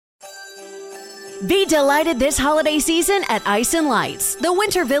Be delighted this holiday season at Ice and Lights, the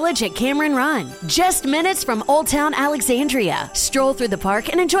Winter Village at Cameron Run. Just minutes from Old Town Alexandria. Stroll through the park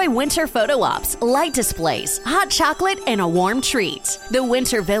and enjoy winter photo ops, light displays, hot chocolate, and a warm treat. The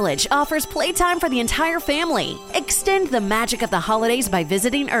Winter Village offers playtime for the entire family. Extend the magic of the holidays by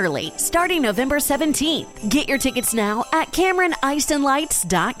visiting early, starting November 17th. Get your tickets now at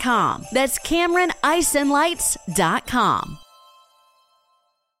CameronIceandLights.com. That's CameronIceandLights.com.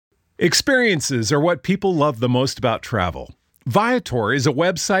 Experiences are what people love the most about travel. Viator is a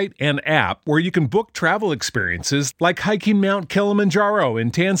website and app where you can book travel experiences like hiking Mount Kilimanjaro in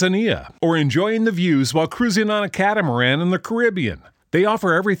Tanzania or enjoying the views while cruising on a catamaran in the Caribbean. They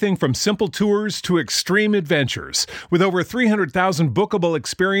offer everything from simple tours to extreme adventures. With over 300,000 bookable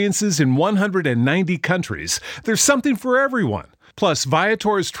experiences in 190 countries, there's something for everyone. Plus,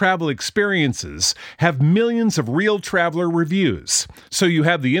 Viator's travel experiences have millions of real traveler reviews, so you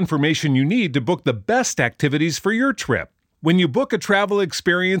have the information you need to book the best activities for your trip. When you book a travel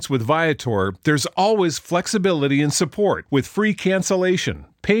experience with Viator, there's always flexibility and support with free cancellation,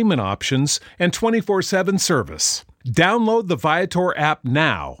 payment options, and 24/7 service. Download the Viator app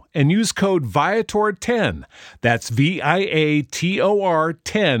now and use code Viator10. That's Viator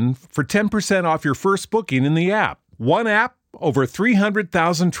 10 for 10% off your first booking in the app. One app, over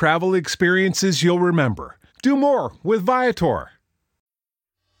 300,000 travel experiences you'll remember. Do more with Viator.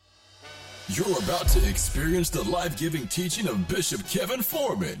 You're about to experience the life-giving teaching of Bishop Kevin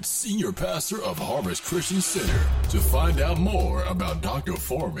Foreman, Senior Pastor of Harvest Christian Center. To find out more about Dr.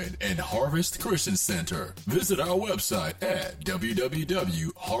 Foreman and Harvest Christian Center, visit our website at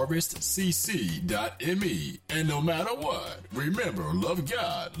www.harvestcc.me. And no matter what, remember, love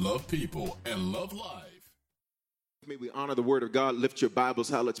God, love people, and love life. May we honor the word of God. Lift your Bibles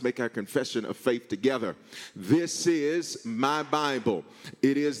high. Let's make our confession of faith together. This is my Bible.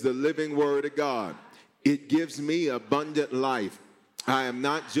 It is the living word of God. It gives me abundant life. I am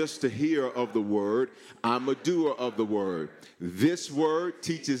not just a hearer of the word, I'm a doer of the word. This word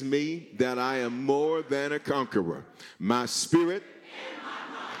teaches me that I am more than a conqueror. My spirit and my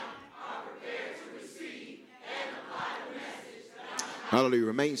mind are prepared to receive and apply the message that I have. Hallelujah.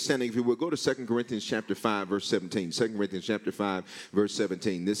 Remain standing if you will. Go to 2 Corinthians chapter 5, verse 17. 2 Corinthians chapter 5, verse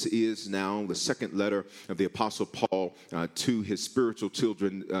 17. This is now the second letter of the Apostle Paul to his spiritual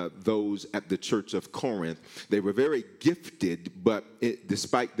children, those at the church of Corinth. They were very gifted, but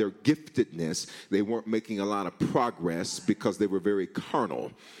despite their giftedness, they weren't making a lot of progress because they were very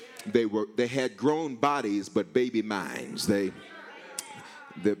carnal. They had grown bodies, but baby minds.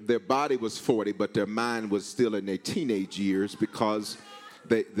 Their body was 40, but their mind was still in their teenage years because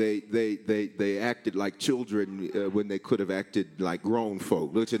they acted like children when they could have acted like grown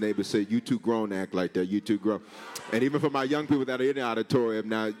folk. Look at your neighbor and say, "You too grown to act like that. You too grown." And even for my young people that are in the auditorium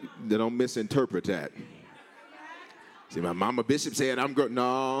now, they don't misinterpret that. See, my mama Bishop said, "I'm grown."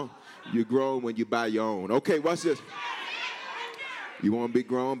 No, you're grown when you buy your own. Okay, watch this. You want to be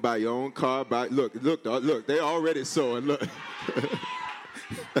grown? Buy your own car. Look, they already sowing. Look.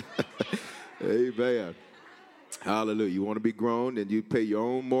 Amen. Hallelujah. You want to be grown, and you pay your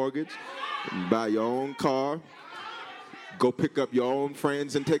own mortgage, and buy your own car, go pick up your own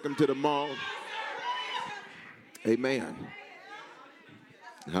friends and take them to the mall. Amen.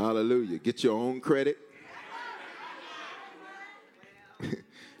 Hallelujah. Get your own credit.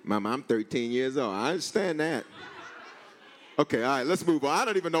 Mama, I'm 13 years old. I understand that. Okay, all right, let's move on. I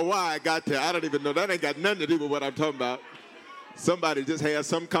don't even know why I got there. I don't even know. That ain't got nothing to do with what I'm talking about. Somebody just had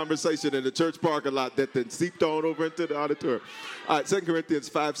some conversation in the church parking lot that then seeped on over into the auditorium. All right, 2 Corinthians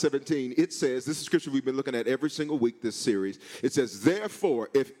 5:17, it says, this is scripture we've been looking at every single week this series. It says, therefore,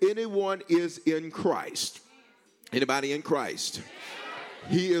 if anyone is in Christ, anybody in Christ,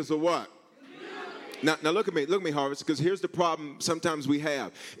 he is a what? Now look at me, Harvest, because here's the problem sometimes we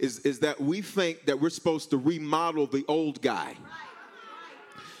have, is that we think that we're supposed to remodel the old guy.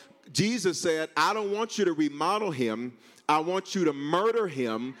 Jesus said, I don't want you to remodel him. I want you to murder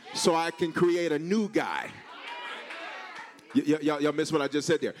him so I can create a new guy. Y'all missed what I just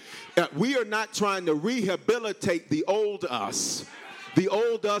said there. We are not trying to rehabilitate the old us. The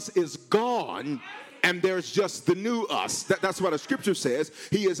old us is gone. And there's just the new us. That's what the scripture says.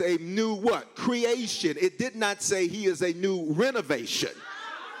 He is a new what? Creation. It did not say he is a new renovation.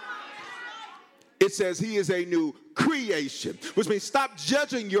 It says he is a new creation, which means stop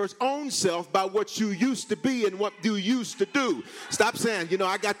judging your own self by what you used to be and what you used to do. Stop saying,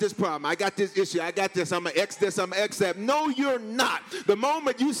 I got this problem, I got this issue, I got this, I'm going to X this, I'm going to X that. No, you're not. The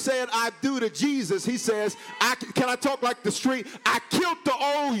moment you said I do to Jesus, he says, can I talk like the street? I killed the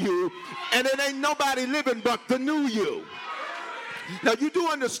old you, and it ain't nobody living but the new you. Now, you do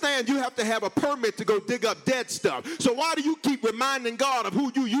understand you have to have a permit to go dig up dead stuff. So why do you keep reminding God of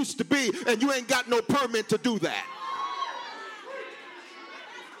who you used to be and you ain't got no permit to do that?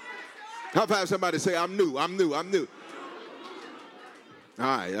 How about somebody say, I'm new, I'm new, I'm new. All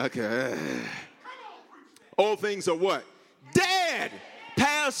right, okay. All things are what? Dead,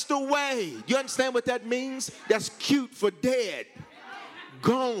 passed away. You understand what that means? That's cute for dead.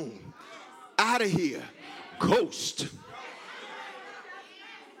 Gone, out of here, ghost.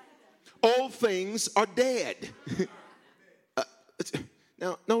 All things are dead.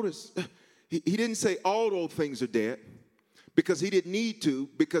 Now, notice, he didn't say all old things are dead because he didn't need to,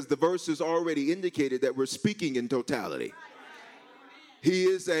 because the verses already indicated that we're speaking in totality. He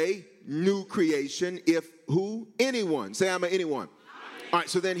is a new creation if who? Anyone. Say I'm an anyone. All right,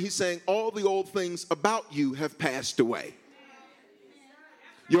 so then he's saying all the old things about you have passed away.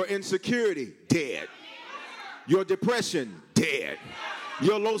 Your insecurity, dead. Your depression, dead.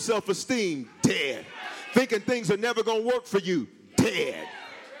 Your low self-esteem, dead. Thinking things are never going to work for you, dead.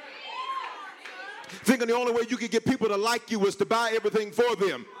 Thinking the only way you could get people to like you was to buy everything for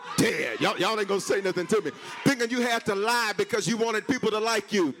them, dead. Y'all ain't going to say nothing to me. Thinking you had to lie because you wanted people to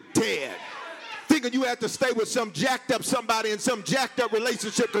like you, dead. Thinking you had to stay with some jacked up somebody in some jacked up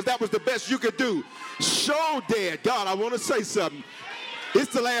relationship because that was the best you could do. So dead. God, I want to say something.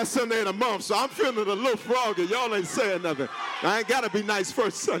 It's the last Sunday of the month, so I'm feeling a little froggy. Y'all ain't saying nothing. I ain't got to be nice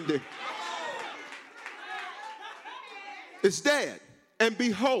first Sunday. It's dead. And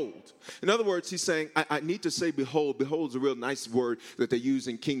behold. In other words, he's saying, I need to say behold. Behold is a real nice word that they use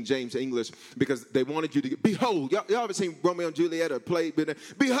in King James English because they wanted you to get, behold. Y'all ever seen Romeo and Juliet or play?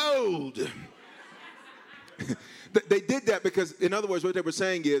 Behold. They did that because, in other words, what they were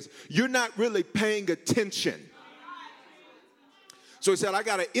saying is, you're not really paying attention. So he said, I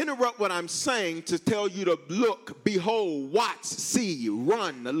got to interrupt what I'm saying to tell you to look, behold, watch, see,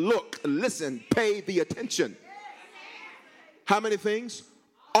 run, look, listen, pay the attention. How many things?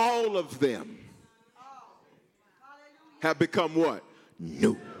 All of them have become what?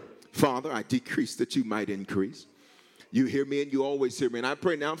 New. Father, I decrease that you might increase. You hear me and you always hear me. And I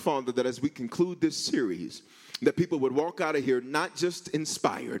pray now, Father, that as we conclude this series, that people would walk out of here not just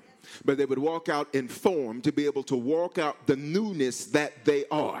inspired, but they would walk out informed to be able to walk out the newness that they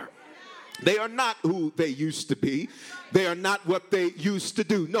are. They are not who they used to be. They are not what they used to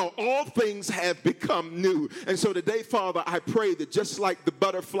do. No, all things have become new. And so today, Father, I pray that just like the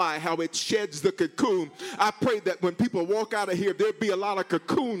butterfly, how it sheds the cocoon, I pray that when people walk out of here, there'll be a lot of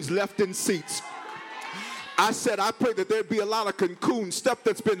cocoons left in seats. I said, I pray that there'd be a lot of cocoons, stuff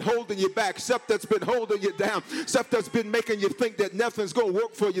that's been holding you back, stuff that's been holding you down, stuff that's been making you think that nothing's going to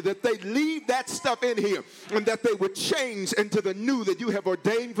work for you, that they leave that stuff in here and that they would change into the new that you have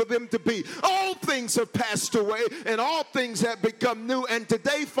ordained for them to be. All things have passed away and all things have become new. And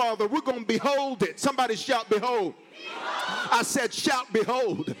today, Father, we're going to behold it. Somebody shout, behold. I said, shout,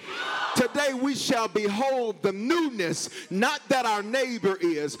 behold. Today we shall behold the newness, not that our neighbor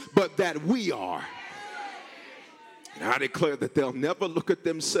is, but that we are. I declare that they'll never look at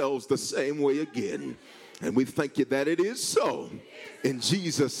themselves the same way again. And we thank you that it is so. In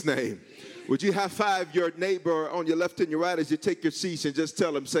Jesus' name. Would you high five your neighbor on your left and your right as you take your seats and just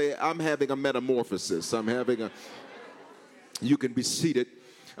tell them, say, I'm having a metamorphosis. You can be seated.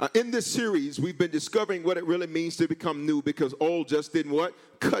 In this series, we've been discovering what it really means to become new because old just didn't what?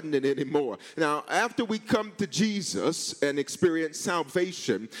 Cutting it anymore. Now, after we come to Jesus and experience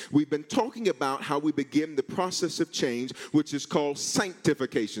salvation, we've been talking about how we begin the process of change, which is called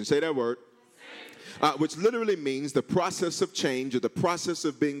sanctification. Say that word. Which literally means the process of change or the process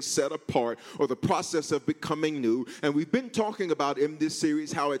of being set apart or the process of becoming new. And we've been talking about in this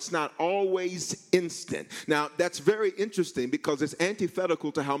series how it's not always instant. Now, that's very interesting because it's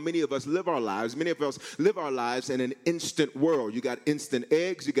antithetical to how many of us live our lives. Many of us live our lives in an instant world. You got instant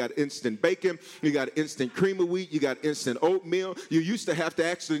eggs, you got instant bacon, you got instant cream of wheat, you got instant oatmeal. You used to have to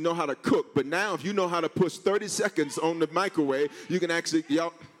actually know how to cook, but now if you know how to push 30 seconds on the microwave, you can actually,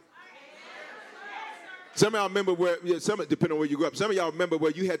 some of y'all remember depending on where you grew up, some of y'all remember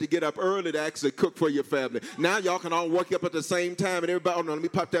where you had to get up early to actually cook for your family. Now y'all can all wake up at the same time and everybody, oh no, let me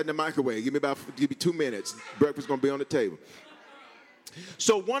pop that in the microwave. Give me 2 minutes. Breakfast's going to be on the table.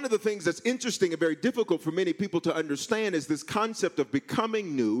 So one of the things that's interesting and very difficult for many people to understand is this concept of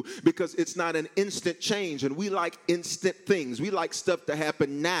becoming new, because it's not an instant change. And we like instant things. We like stuff to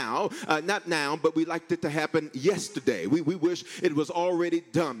happen now, not now, but we liked it to happen yesterday. We wish it was already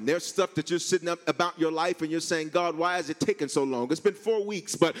done. There's stuff that you're sitting up about your life and you're saying, God, why is it taking so long? It's been 4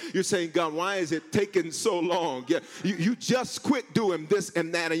 weeks, but you're saying, God, why is it taking so long? Yeah, you just quit doing this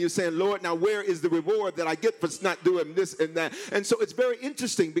and that, and you're saying, Lord, now where is the reward that I get for not doing this and that? And so it's very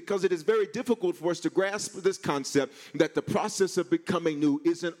interesting, because it is very difficult for us to grasp this concept that the process of becoming new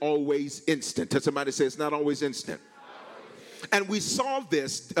isn't always instant. Tell somebody, say it's not always instant. And we saw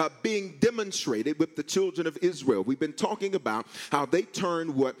this being demonstrated with the children of Israel. We've been talking about how they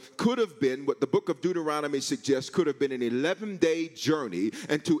turned what could have been, what the book of Deuteronomy suggests could have been an 11-day journey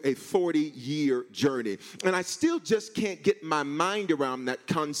into a 40-year journey. And I still just can't get my mind around that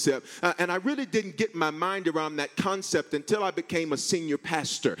concept. And I really didn't get my mind around that concept until I became a senior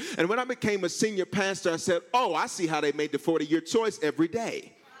pastor. And when I became a senior pastor, I said, oh, I see how they made the 40-year choice every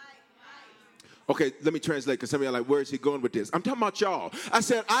day. Okay, let me translate, because some of you are like, where is he going with this? I'm talking about y'all. I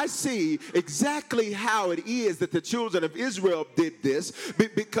said, I see exactly how it is that the children of Israel did this,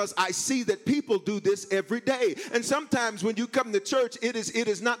 because I see that people do this every day. And sometimes when you come to church, it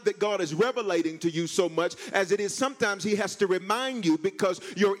is not that God is revelating to you so much as it is sometimes he has to remind you, because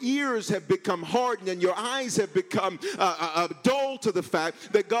your ears have become hardened and your eyes have become dull to the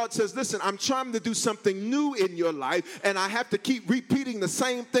fact that God says, listen, I'm trying to do something new in your life, and I have to keep repeating the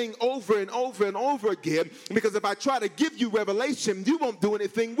same thing over and over and over again, because if I try to give you revelation, you won't do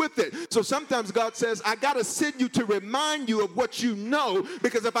anything with it. So sometimes God says, I got to send you to remind you of what you know,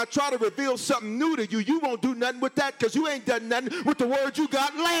 because if I try to reveal something new to you, you won't do nothing with that, because you ain't done nothing with the word you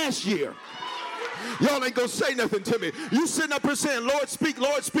got last year. Y'all ain't gonna say nothing to me. You sitting up here saying, Lord, speak,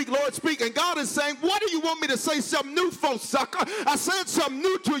 Lord, speak, Lord, speak. And God is saying, what do you want me to say something new for, sucker? I said something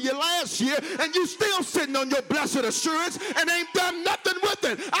new to you last year, and you still sitting on your blessed assurance and ain't done nothing with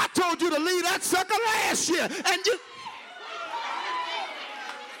it. I told you to leave that sucker last year, and you...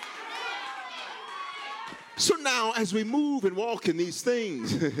 So now, as we move and walk in these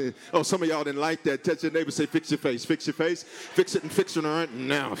things, oh, some of y'all didn't like that. Touch your neighbor, say, fix your face, fix your face. Fix it and fix it right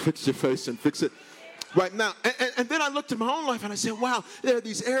now. Fix your face and fix it right now. And then I looked at my own life and I said, wow, there are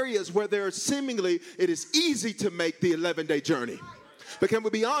these areas where there seemingly it is easy to make the 11-day journey. But can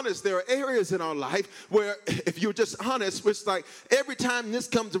we be honest, there are areas in our life where, if you're just honest, it's like every time this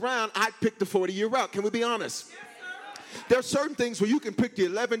comes around, I pick the 40-year route. Can we be honest? There are certain things where you can pick the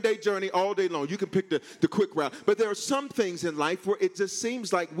 11-day journey all day long. You can pick the quick route. But there are some things in life where it just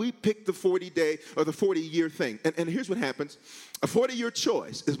seems like we pick the 40-day or the 40-year thing. And here's what happens. A 40-year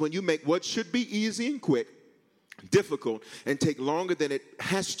choice is when you make what should be easy and quick difficult and take longer than it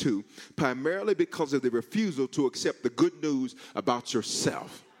has to, primarily because of the refusal to accept the good news about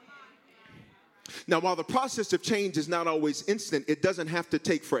yourself. Now, while the process of change is not always instant, it doesn't have to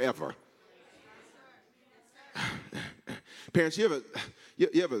take forever. Parents, you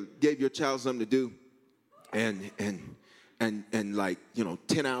ever gave your child something to do, and like,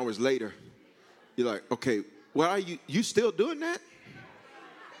 10 hours later, you're like, okay, why are you still doing that?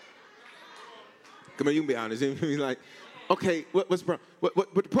 Come on, you can be honest. You're like, okay, what's the problem?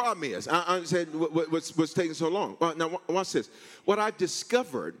 What the problem is? I understand what's taking so long. Well, now, watch this. What I've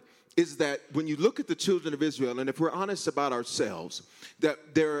discovered is that when you look at the children of Israel, and if we're honest about ourselves,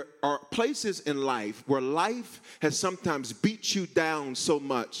 that there are places in life where life has sometimes beat you down so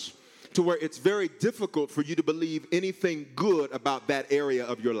much to where it's very difficult for you to believe anything good about that area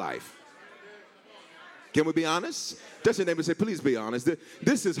of your life. Can we be honest? Touch your neighbor and say, please be honest.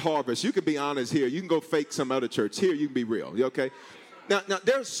 This is Harvest. You can be honest here. You can go fake some other church. Here, you can be real. You okay? Now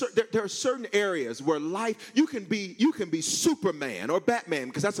there are certain areas where life, you can be Superman or Batman,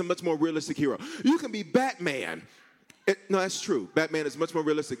 because that's a much more realistic hero. You can be Batman. No, that's true. Batman is much more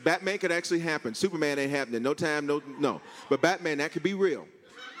realistic. Batman could actually happen. Superman ain't happening. No time, no. But Batman, that could be real.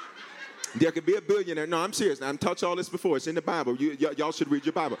 There could be a billionaire. No, I'm serious. Now, I've taught you all this before. It's in the Bible. Y'all should read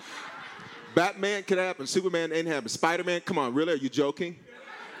your Bible. Batman could happen. Superman ain't happen. Spider-Man, come on, really? Are you joking?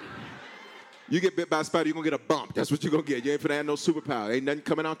 You get bit by a spider, you're going to get a bump. That's what you're going to get. You ain't finna have no superpower. Ain't nothing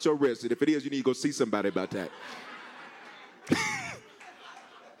coming out your wrist. And if it is, you need to go see somebody about that.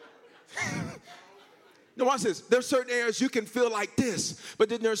 Now watch this. There's certain areas you can feel like this. But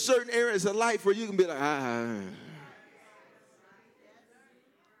then there's certain areas of life where you can be like,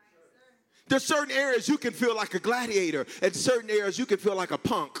 There's certain areas you can feel like a gladiator. And certain areas you can feel like a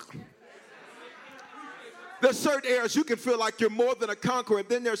punk. There's certain areas you can feel like you're more than a conqueror. And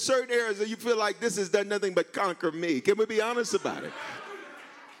then there's certain areas that you feel like this has done nothing but conquer me. Can we be honest about it?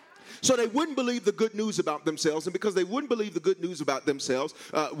 So they wouldn't believe the good news about themselves. And because they wouldn't believe the good news about themselves,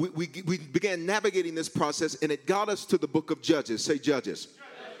 we began navigating this process, and it got us to the book of Judges. Say Judges.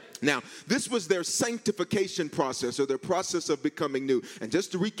 Now, this was their sanctification process, or their process of becoming new. And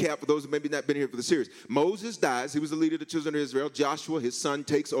just to recap, for those who maybe not been here for the series, Moses dies. He was the leader of the children of Israel. Joshua, his son,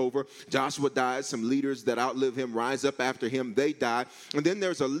 takes over. Joshua dies. Some leaders that outlive him rise up after him. They die. And then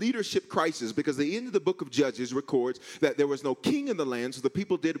there's a leadership crisis, because the end of the book of Judges records that there was no king in the land, so the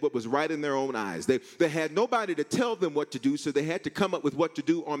people did what was right in their own eyes. They had nobody to tell them what to do, so they had to come up with what to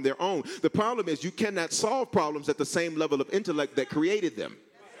do on their own. The problem is you cannot solve problems at the same level of intellect that created them.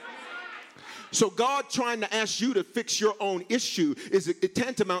 So God trying to ask you to fix your own issue is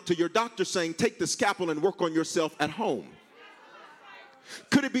tantamount to your doctor saying, take the scalpel and work on yourself at home.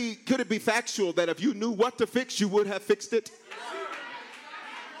 Could it be factual that if you knew what to fix, you would have fixed it?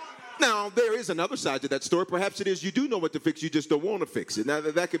 Now, there is another side to that story. Perhaps it is you do know what to fix, you just don't want to fix it. Now,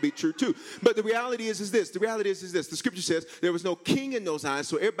 that could be true too. But the reality is this. The scripture says there was no king in those eyes,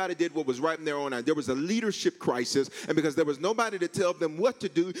 so everybody did what was right in their own eyes. There was a leadership crisis, and because there was nobody to tell them what to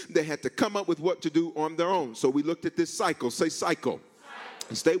do, they had to come up with what to do on their own. So we looked at this cycle. Say cycle.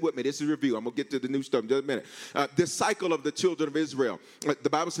 Stay with me. This is a review. I'm going to get to the new stuff in just a minute. This cycle of the children of Israel. The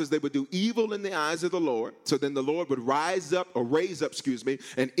Bible says they would do evil in the eyes of the Lord. So then the Lord would raise up,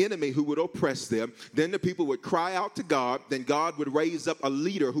 an enemy who would oppress them. Then the people would cry out to God. Then God would raise up a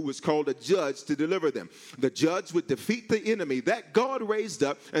leader who was called a judge to deliver them. The judge would defeat the enemy that God raised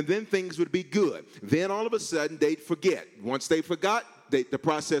up, and then things would be good. Then all of a sudden they'd forget. Once they forgot, the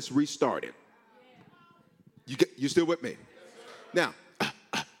process restarted. You still with me? Now,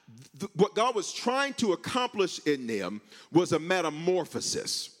 what God was trying to accomplish in them was a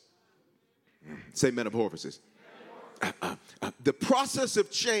metamorphosis. Say metamorphosis. The process of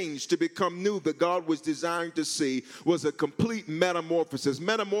change to become new that God was desiring to see was a complete metamorphosis.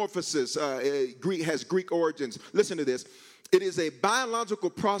 Metamorphosis has Greek origins. Listen to this. It is a biological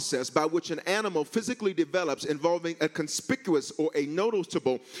process by which an animal physically develops involving a conspicuous or a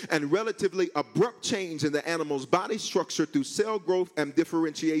noticeable and relatively abrupt change in the animal's body structure through cell growth and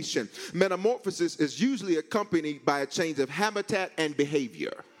differentiation. Metamorphosis is usually accompanied by a change of habitat and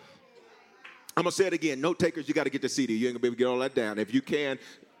behavior. I'm going to say it again. Note takers, you got to get the CD. You ain't going to be able to get all that down. If you can,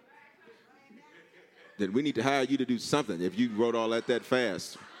 then we need to hire you to do something if you wrote all that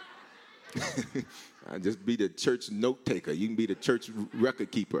fast. Just be the church note taker. You can be the church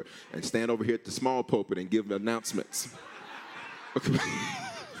record keeper and stand over here at the small pulpit and give announcements. Okay.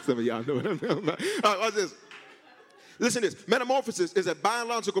 Some of y'all know what I'm talking about. Watch this. Listen to this. Metamorphosis is a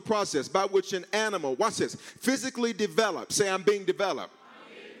biological process by which an animal, watch this, physically develops. Say, I'm being developed.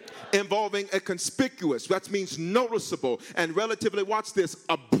 Involving a conspicuous, that means noticeable, and relatively, watch this,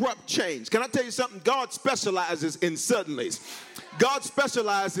 abrupt change. Can I tell you something? God specializes in suddenlies. God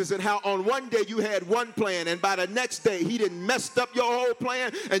specializes in how on one day you had one plan, and by the next day he done messed up your whole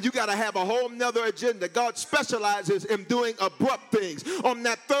plan, and you got to have a whole nother agenda. God specializes in doing abrupt things. On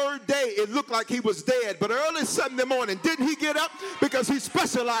that third day, it looked like he was dead, but early Sunday morning, didn't he get up? Because he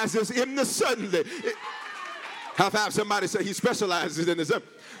specializes in the suddenly. High five somebody, say he specializes in the suddenly.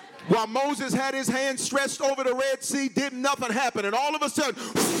 While Moses had his hand stretched over the Red Sea, nothing happen. And all of a sudden,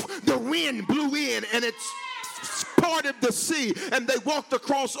 the wind blew in and it parted the sea, and they walked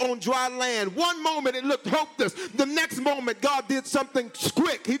across on dry land. One moment it looked hopeless. The next moment God did something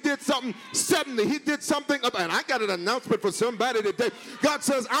quick. He did something suddenly. He did something, and I got an announcement for somebody today. God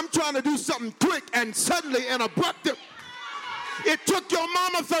says, I'm trying to do something quick and suddenly and abrupt. It took your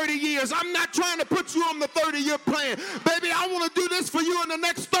mama 30 years. I'm not trying to put you on the 30-year plan. Baby, I want to do this for you in the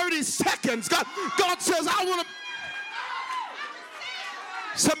next 30 seconds. God says, I want to.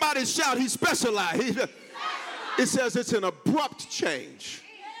 Somebody shout, he specialized. It says it's an abrupt change.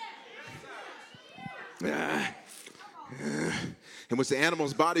 In which the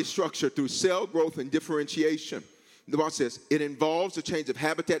animal's body structure through cell growth and differentiation. The boss says it involves a change of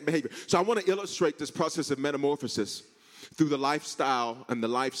habitat and behavior. So I want to illustrate this process of metamorphosis through the lifestyle and the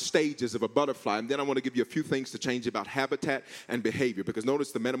life stages of a butterfly. And then I want to give you a few things to change about habitat and behavior. Because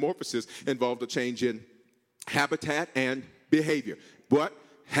notice the metamorphosis involved a change in habitat and behavior. What?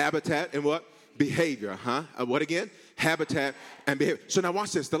 Habitat and what? Behavior. What again? Habitat and behavior. So now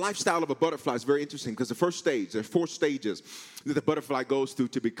watch this. The lifestyle of a butterfly is very interesting because the first stage, there are 4 stages that the butterfly goes through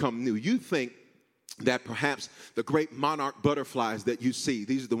to become new. You think that perhaps the great monarch butterflies that you see,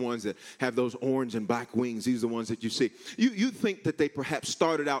 these are the ones that have those orange and black wings, these are the ones that you see. You think that they perhaps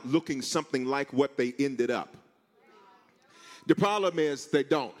started out looking something like what they ended up. The problem is they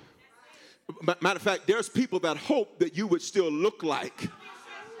don't. Matter of fact, there's people that hope that you would still look like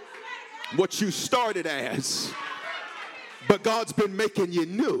what you started as. but God's been making you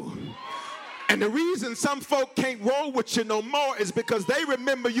new. And the reason some folk can't roll with you no more is because they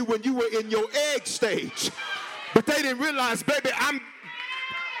remember you when you were in your egg stage. But they didn't realize, baby,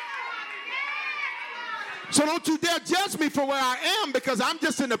 So don't you dare judge me for where I am, because I'm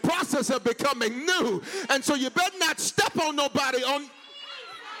just in the process of becoming new. And so you better not step on nobody on.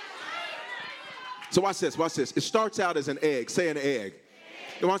 So watch this, watch this. It starts out as an egg. Say an egg.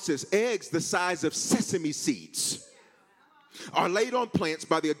 And watch this. Eggs the size of sesame seeds are laid on plants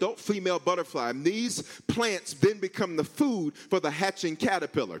by the adult female butterfly. And these plants then become the food for the hatching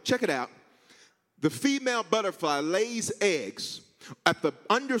caterpillar. Check it out. The female butterfly lays eggs at the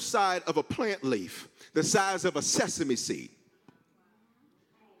underside of a plant leaf the size of a sesame seed.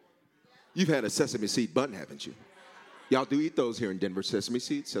 You've had a sesame seed bun, haven't you? Y'all do eat those here in Denver. Sesame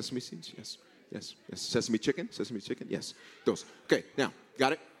seeds? Sesame seeds? Yes. Yes. Yes. Sesame chicken? Sesame chicken? Yes. Those. Okay. Now,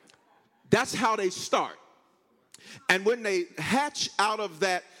 got it? That's how they start. And when they hatch out of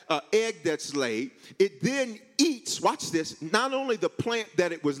that egg that's laid, it then eats, watch this, not only the plant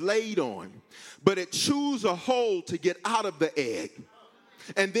that it was laid on, but it chews a hole to get out of the egg.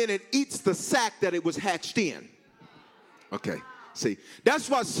 And then it eats the sack that it was hatched in. Okay, see, that's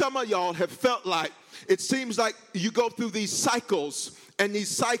why some of y'all have felt like it seems like you go through these cycles and these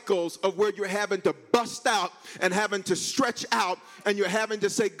cycles of where you're having to bust out and having to stretch out, and you're having to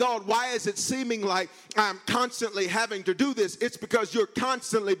say, God, why is it seeming like I'm constantly having to do this? It's because you're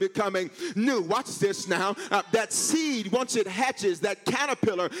constantly becoming new. Watch this now. That seed, once it hatches, that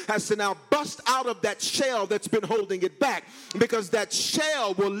caterpillar has to now bust out of that shell that's been holding it back, because that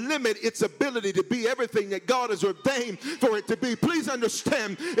shell will limit its ability to be everything that God has ordained for it to be. Please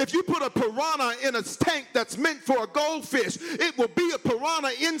understand, if you put a piranha in a tank that's meant for a goldfish, it will be a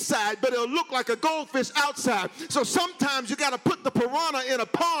piranha inside, but it'll look like a goldfish outside. So sometimes you got to put the piranha in a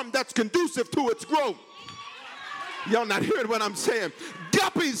pond that's conducive to its growth. Y'all not hearing what I'm saying?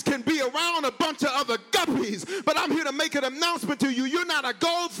 Guppies can be around a bunch of other guppies, but I'm here to make an announcement to you. You're not a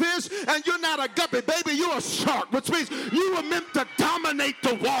goldfish and you're not a guppy. Baby, you're a shark, which means you were meant to dominate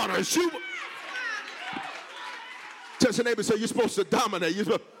the waters. Touch your neighbor and say, you're supposed to dominate.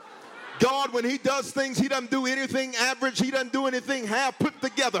 God, when he does things, he doesn't do anything average. He doesn't do anything half put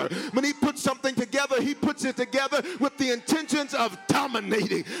together. When he puts something together, he puts it together with the intentions of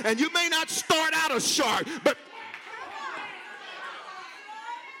dominating. And you may not start out a shark, but...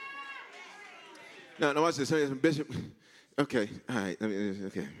 No, watch this. Bishop. Okay, all right.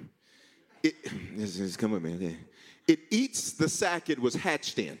 Okay. Just come with me. Okay. It eats the sack it was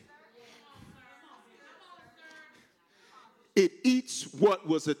hatched in. It eats what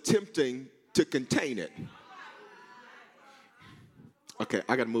was attempting to contain it. Okay,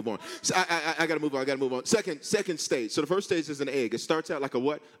 I got to move on. So I got to move on. Second stage. So the first stage is an egg. It starts out like a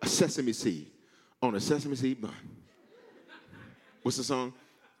what? A sesame seed on a sesame seed bun. What's the song?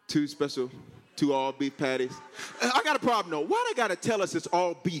 2 all beef patties. I got a problem though. Why they got to tell us it's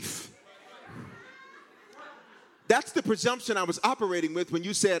all beef? That's the presumption I was operating with when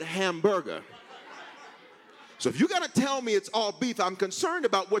you said hamburger. So if you got to tell me it's all beef, I'm concerned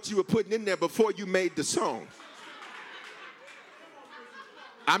about what you were putting in there before you made the song.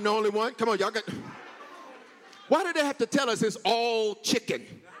 I'm the only one? Come on, y'all got... Why did they have to tell us it's all chicken?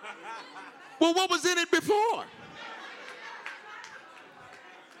 Well, what was in it before?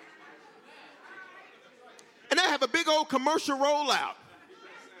 And they have a big old commercial rollout.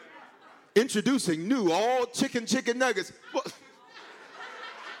 Introducing new all chicken nuggets. Well,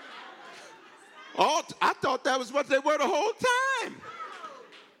 I thought that was what they were the whole time.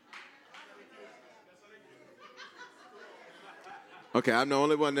 Okay, I'm the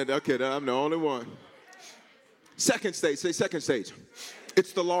only one I'm the only one. Second stage, say second stage.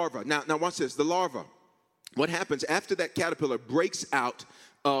 It's the larva. Now watch this, the larva. What happens after that caterpillar breaks out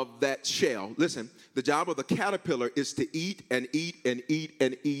of that shell? Listen, the job of the caterpillar is to eat and eat and eat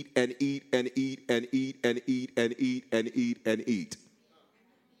and eat and eat and eat and eat and eat and eat and eat and eat.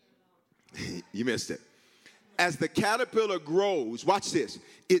 You missed it. As the caterpillar grows, watch this,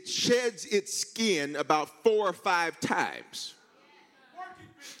 it sheds its skin about 4 or 5 times.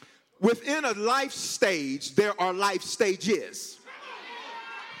 Within a life stage, there are life stages.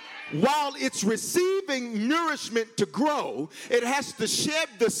 While it's receiving nourishment to grow, it has to shed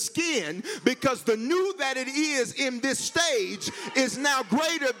the skin, because the new that it is in this stage is now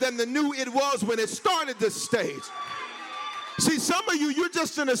greater than the new it was when it started this stage. See, some of you, you're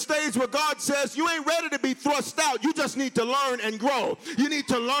just in a stage where God says you ain't ready to be thrust out. You just need to learn and grow. You need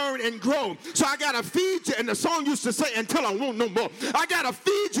to learn and grow. So I got to feed you. And the song used to say, until I won't no more. I got to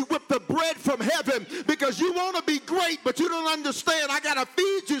feed you with the bread from heaven, because you want to be great, but you don't understand. I got to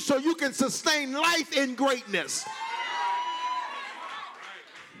feed you so you can sustain life in greatness.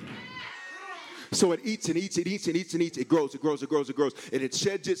 So it eats and eats and eats and eats and eats. It grows, it grows, it grows, it grows. And it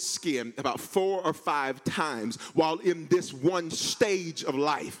sheds its skin about 4 or 5 times while in this one stage of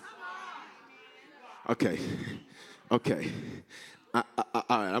life. Okay. All right,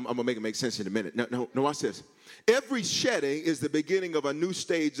 I'm going to make it make sense in a minute. No, watch this. Every shedding is the beginning of a new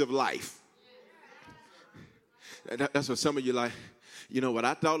stage of life. That's what some of you like, you know what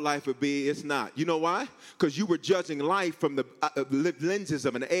I thought life would be, it's not. You know why? Because you were judging life from the lenses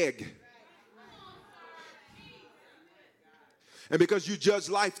of an egg. And because you judge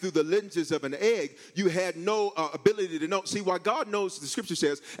life through the lenses of an egg, you had no ability to know. See, why God knows, the scripture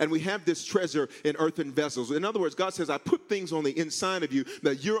says, and we have this treasure in earthen vessels. In other words, God says, I put things on the inside of you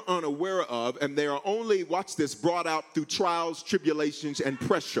that you're unaware of, and they are only, watch this, brought out through trials, tribulations, and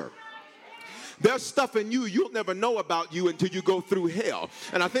pressure. There's stuff in you you'll never know about you until you go through hell.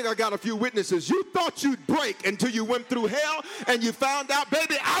 And I think I got a few witnesses. You thought you'd break until you went through hell and you found out,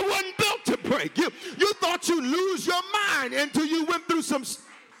 baby, I wasn't built to break. You thought you'd lose your mind until you went through some.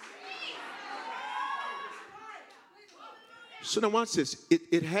 So now watch this.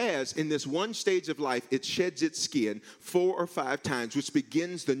 It has, in this one stage of life, it sheds its skin 4 or 5 times, which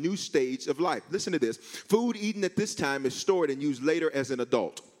begins the new stage of life. Listen to this. Food eaten at this time is stored and used later as an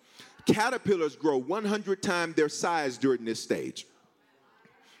adult. Caterpillars grow 100 times their size during this stage.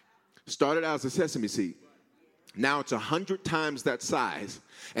 Started out as a sesame seed. Now it's 100 times that size.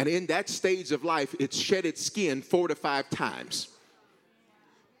 And in that stage of life, it's shed its skin 4 to 5 times.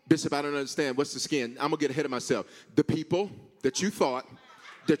 Bishop, I don't understand. What's the skin? I'm going to get ahead of myself. The people that you thought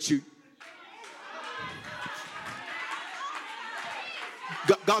that you...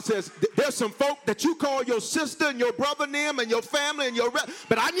 God says, there's some folk that you call your sister and your brother and them and your family and your...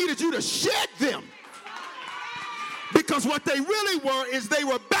 But I needed you to shed them. Because what they really were is they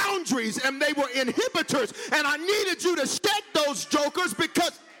were boundaries and they were inhibitors. And I needed you to shed those jokers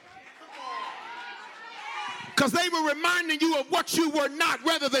because they were reminding you of what you were not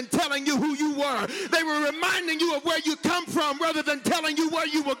rather than telling you who you were. They were reminding you of where you come from rather than telling you where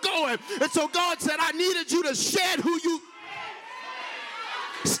you were going. And so God said, I needed you to shed who you...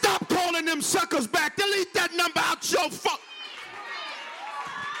 Stop calling them suckers back. Delete that number out your phone.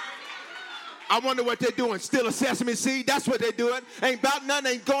 I wonder what they're doing. Still a sesame seed? That's what they're doing. Ain't about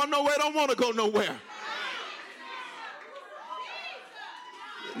nothing. Ain't going nowhere. Don't want to go nowhere.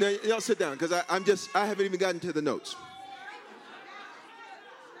 Now, y'all sit down because I haven't even gotten to the notes.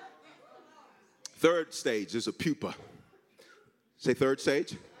 Third stage is a pupa. Say third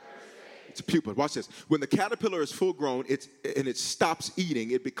stage. It's a pupa. Watch this. When the caterpillar is full grown and it stops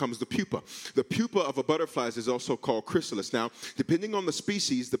eating, it becomes the pupa. The pupa of a butterfly is also called chrysalis. Now, depending on the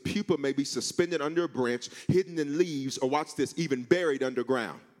species, the pupa may be suspended under a branch, hidden in leaves, or watch this, even buried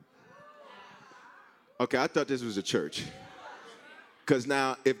underground. Okay, I thought this was a church. Because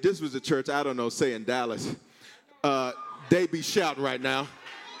now, if this was a church, I don't know, say in Dallas, they'd be shouting right now.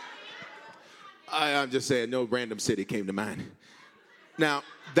 I'm just saying, no random city came to mind. Now,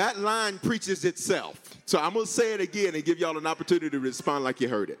 that line preaches itself. So I'm going to say it again and give y'all an opportunity to respond like you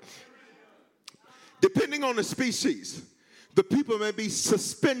heard it. Depending on the species, the people may be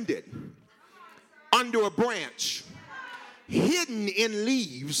suspended under a branch, hidden in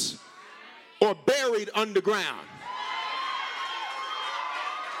leaves, or buried underground.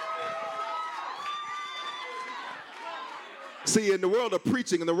 See, in the world of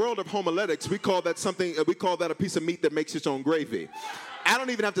preaching, in the world of homiletics, we call that a piece of meat that makes its own gravy. I don't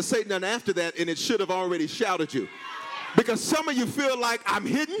even have to say nothing after that, and it should have already shouted you. Because some of you feel like I'm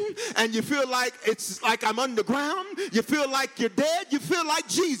hidden, and you feel like it's like I'm underground. You feel like you're dead. You feel like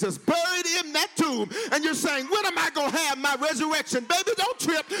Jesus buried in that tomb. And you're saying, when am I going to have my resurrection? Baby, don't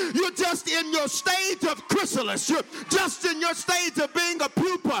trip. You're just in your stage of chrysalis. You're just in your stage of being a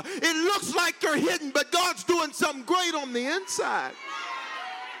pupa. It looks like you're hidden, but God's doing something great on the inside.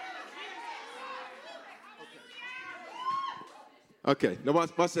 Okay, now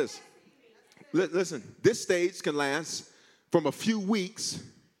watch this. Listen, this stage can last from a few weeks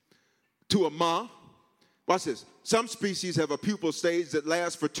to a month. Watch this. Some species have a pupal stage that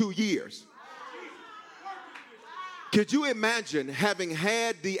lasts for 2 years. Could you imagine having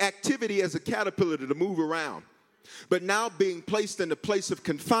had the activity as a caterpillar to move around, but now being placed in a place of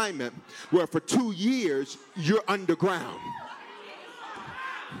confinement where for 2 years you're underground?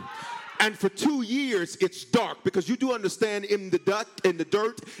 And for 2 years, it's dark, because you do understand in the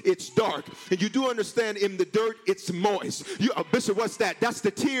dirt, it's dark. And you do understand in the dirt, it's moist. Bishop, what's that? That's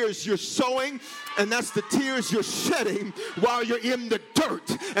the tears you're sowing, and that's the tears you're shedding while you're in the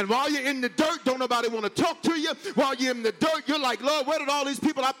dirt. And while you're in the dirt, don't nobody want to talk to you. While you're in the dirt, you're like, Lord, where did all these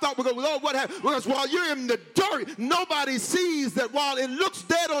people I thought were going to, Lord, what happened? Because while you're in the dirt, nobody sees that while it looks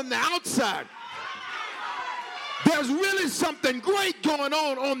dead on the outside, There's really something great going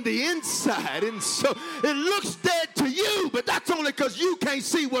on the inside. And so it looks dead to you, but that's only because you can't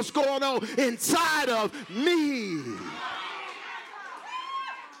see what's going on inside of me.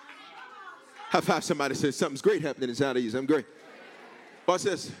 High five somebody says something's great happening inside of you. I'm great. Watch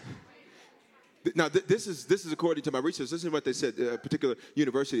this. Now, this is according to my research. Listen to what they said, a particular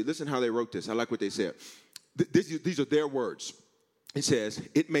university. Listen how they wrote this. I like what they said. These are their words. It says,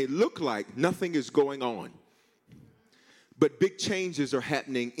 it may look like nothing is going on, but big changes are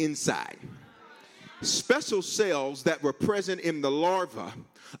happening inside. Special cells that were present in the larva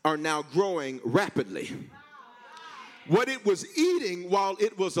are now growing rapidly. What it was eating while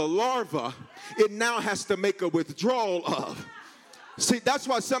it was a larva, it now has to make a withdrawal of. See, that's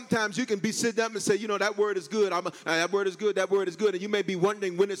why sometimes you can be sitting up and say, you know, that word is good. That word is good. That word is good. And you may be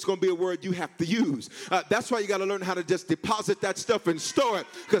wondering when it's going to be a word you have to use. That's why you got to learn how to just deposit that stuff and store it.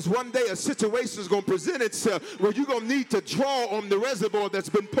 Because one day a situation is going to present itself where you're going to need to draw on the reservoir that's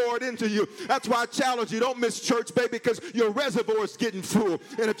been poured into you. That's why I challenge you, don't miss church, baby, because your reservoir is getting full.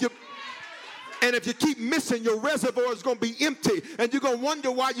 And if you keep missing, your reservoir is going to be empty. And you're going to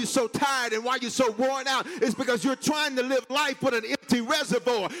wonder why you're so tired and why you're so worn out. It's because you're trying to live life with an empty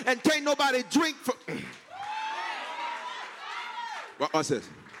reservoir. And can't nobody drink from... Watch this.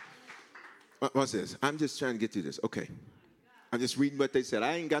 Watch this. I'm just trying to get through this. Okay. I'm just reading what they said.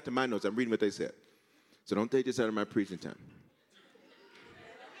 I ain't got to my notes. I'm reading what they said. So don't take this out of my preaching time.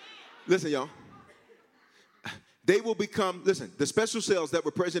 Listen, y'all. They will become, listen, the special cells that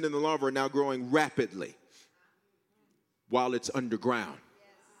were present in the larva are now growing rapidly while it's underground,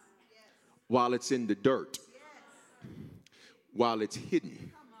 while it's in the dirt, while it's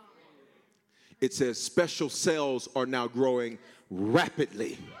hidden. It says special cells are now growing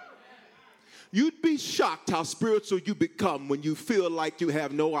rapidly. You'd be shocked how spiritual you become when you feel like you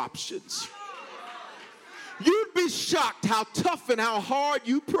have no options. You'd be shocked how tough and how hard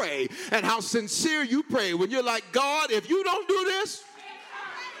you pray and how sincere you pray when you're like, God, if you don't do this,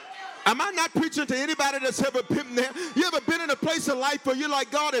 am I not preaching to anybody that's ever been there? You ever been in a place of life where you're like,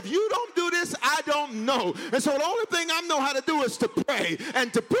 God, if you don't do this, I don't know. And so the only thing I know how to do is to pray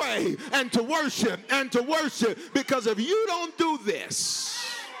and to pray and to worship and to worship, because if you don't do this,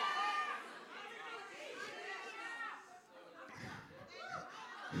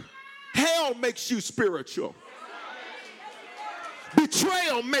 hell makes you spiritual.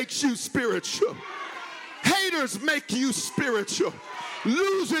 Betrayal makes you spiritual. Haters make you spiritual.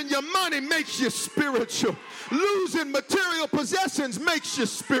 Losing your money makes you spiritual. Losing material possessions makes you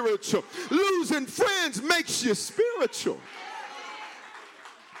spiritual. Losing friends makes you spiritual.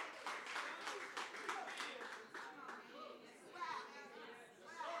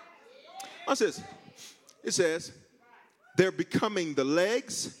 Watch this. It says, they're becoming the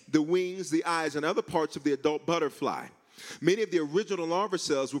legs, the wings, the eyes, and other parts of the adult butterfly. Many of the original larva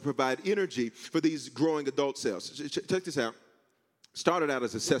cells will provide energy for these growing adult cells. Check this out. Started out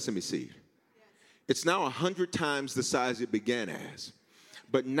as a sesame seed. It's now 100 times the size it began as.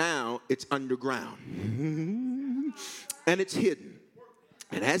 But now it's underground. And it's hidden.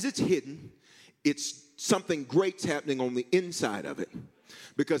 And as it's hidden, it's something great's happening on the inside of it.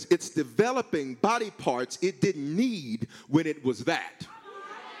 Because it's developing body parts it didn't need when it was that.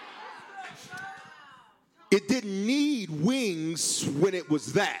 It didn't need wings when it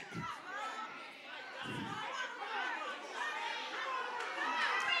was that.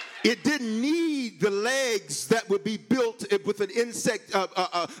 It didn't need the legs that would be built with an insect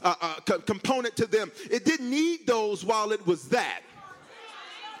component to them. It didn't need those while it was that.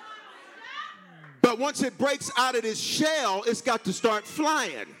 But once it breaks out of its shell, it's got to start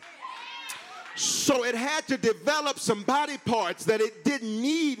flying. So it had to develop some body parts that it didn't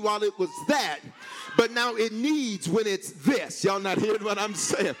need while it was that, but now it needs when it's this. Y'all not hearing what I'm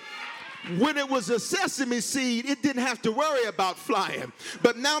saying? When it was a sesame seed, it didn't have to worry about flying.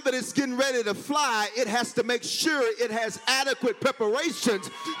 But now that it's getting ready to fly, it has to make sure it has adequate preparations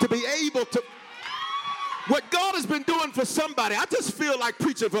to be able to... What God has been doing for somebody, I just feel like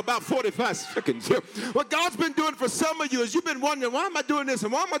preaching for about 45 seconds here. What God's been doing for some of you is you've been wondering, why am I doing this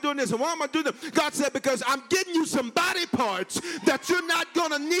and why am I doing this and why am I doing that? God said, because I'm getting you some body parts that you're not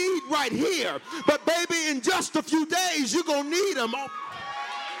going to need right here. But baby, in just a few days, you're going to need them.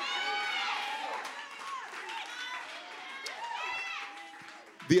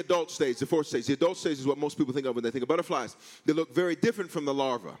 The adult stage, the fourth stage. The adult stage is what most people think of when they think of butterflies. They look very different from the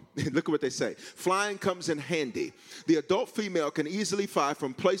larva. Look at what they say. Flying comes in handy. The adult female can easily fly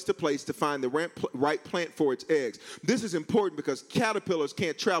from place to place to find the right plant for its eggs. This is important because caterpillars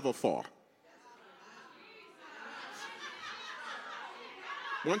can't travel far.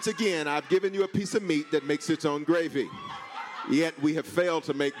 Once again, I've given you a piece of meat that makes its own gravy. Yet we have failed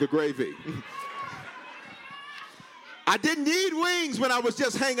to make the gravy. I didn't need wings when I was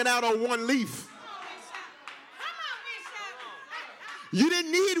just hanging out on one leaf. You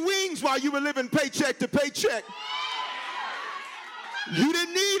didn't need wings while you were living paycheck to paycheck. You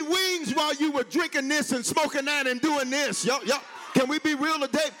didn't need wings while you were drinking this and smoking that and doing this. Yo. Can we be real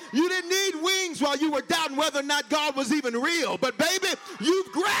today? You didn't need wings while you were doubting whether or not God was even real. But baby, you've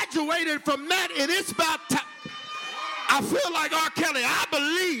graduated from that, and it's about time. I feel like R. Kelly. I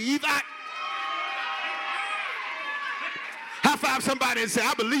believe High five somebody and say,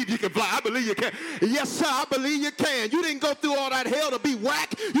 I believe you can fly. I believe you can. Yes, sir, I believe you can. You didn't go through all that hell to be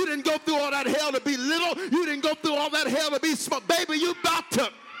whack. You didn't go through all that hell to be little. You didn't go through all that hell to be small. Baby, you about to.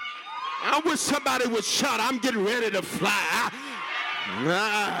 I wish somebody would shout, I'm getting ready to fly.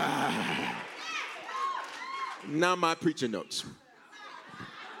 Now my preaching notes.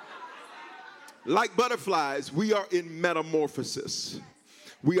 Like butterflies, we are in metamorphosis.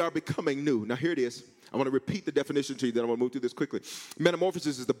 We are becoming new. Now here it is. I want to repeat the definition to you, then I want to move through this quickly.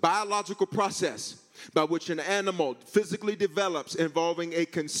 Metamorphosis is the biological process by which an animal physically develops involving a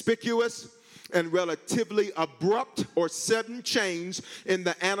conspicuous and relatively abrupt or sudden change in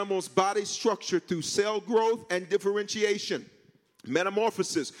the animal's body structure through cell growth and differentiation.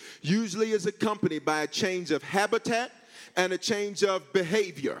 Metamorphosis usually is accompanied by a change of habitat and a change of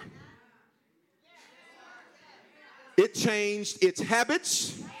behavior. It changed its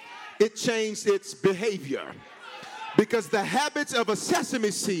habits. It changed its behavior. Because the habits of a sesame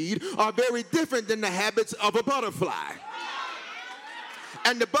seed are very different than the habits of a butterfly.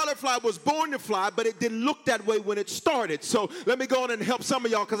 And the butterfly was born to fly, but it didn't look that way when it started. So let me go on and help some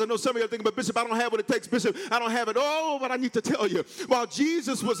of y'all, because I know some of y'all think, but Bishop, I don't have what it takes. Bishop, I don't have it. Oh, but I need to tell you. While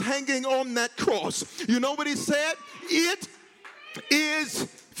Jesus was hanging on that cross, you know what he said? It is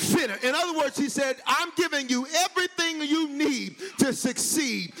finished. In other words, he said, I'm giving you everything you need to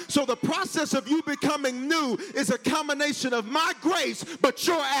succeed. So the process of you becoming new is a combination of my grace, but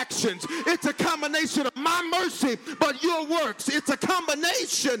your actions. It's a combination of my mercy, but your works. It's a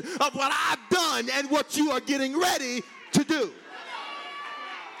combination of what I've done and what you are getting ready to do.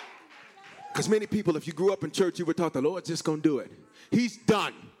 Because many people, if you grew up in church, you were taught the Lord's just going to do it. He's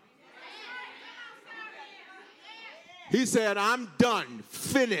done. He said, I'm done,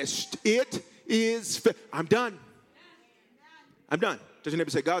 finished. It is I'm done. I'm done. Does your neighbor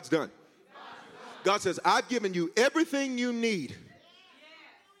say, God's done? God says, I've given you everything you need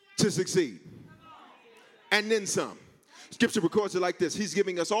to succeed. And then some. Scripture records it like this. He's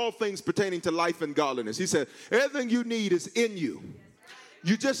giving us all things pertaining to life and godliness. He said, everything you need is in you.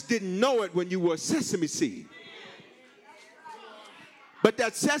 You just didn't know it when you were a sesame seed. But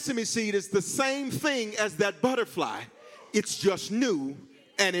that sesame seed is the same thing as that butterfly. It's just new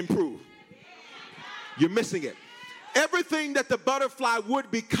and improved. You're missing it. Everything that the butterfly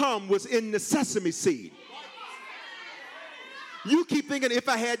would become was in the sesame seed. You keep thinking, if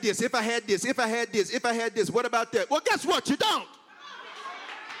I had this, if I had this, if I had this, if I had this, what about that? Well, guess what? You don't.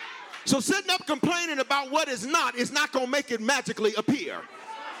 So sitting up complaining about what is not going to make it magically appear.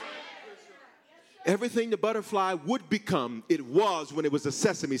 Everything the butterfly would become, it was when it was a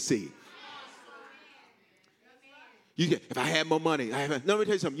sesame seed. If I had more money, let me tell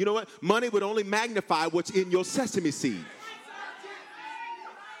you something. You know what? Money would only magnify what's in your sesame seed.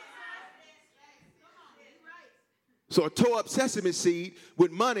 So a tore up sesame seed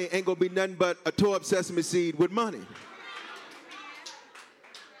with money ain't going to be nothing but a tore up sesame seed with money.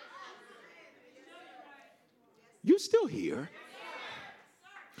 You're still here.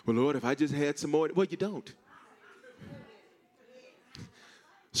 Well, Lord, if I just had some more. Well, you don't.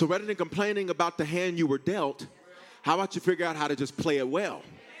 So rather than complaining about the hand you were dealt, how about you figure out how to just play it well?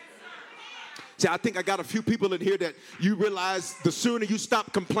 See, I think I got a few people in here that you realize the sooner you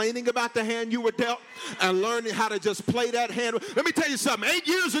stop complaining about the hand you were dealt and learning how to just play that hand. Let me tell you something. 8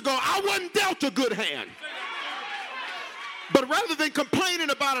 years ago, I wasn't dealt a good hand. But rather than complaining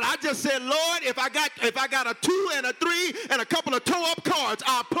about it, I just said, Lord, if I got a 2 and a 3 and a couple of toe-up cards,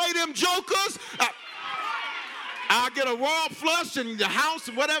 I'll play them jokers. I'll get a royal flush in the house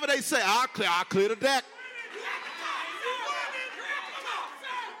and whatever they say. I'll clear the deck.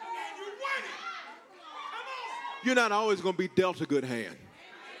 You're not always going to be dealt a good hand.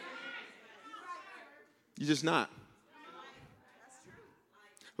 You're just not.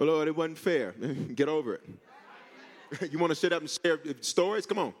 Well, Lord, it wasn't fair. Get over it. You want to sit up and share stories?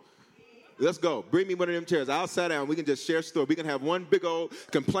 Come on. Let's go. Bring me one of them chairs. I'll sit down. We can just share stories. We can have one big old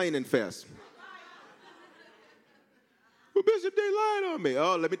complaining fest. Well, Bishop, they lied on me.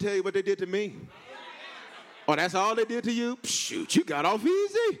 Oh, let me tell you what they did to me. Oh, that's all they did to you? Shoot, you got off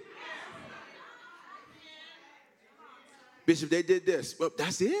easy. Bishop, they did this. Well,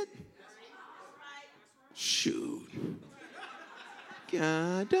 that's it? Shoot.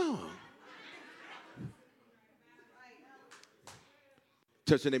 God dog.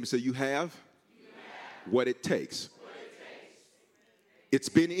 Touch your neighbor and say, you have what it takes. It's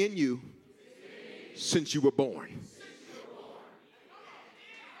been in you since you were born.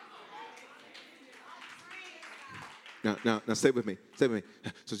 Now, stay with me. Stay with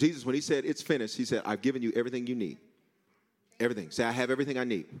me. So Jesus, when he said it's finished, he said, I've given you everything you need. Everything. Say, I have everything I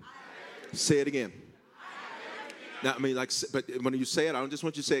need. Say it again. Now, I mean, but when you say it, I don't just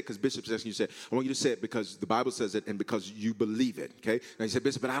want you to say it because Bishop's asking you to say it. I want you to say it because the Bible says it and because you believe it, okay? Now, you say,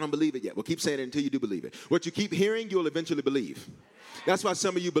 Bishop, but I don't believe it yet. Well, keep saying it until you do believe it. What you keep hearing, you'll eventually believe. That's why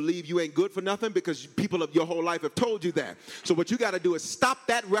some of you believe you ain't good for nothing, because people of your whole life have told you that. So what you got to do is stop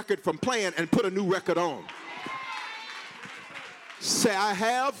that record from playing and put a new record on. Say, I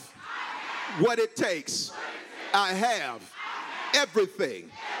have what it takes. I have everything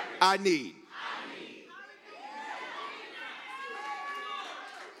I need.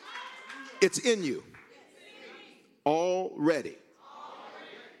 It's in you already.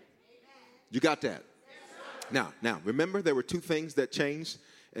 You got that? Now, remember there were two things that changed.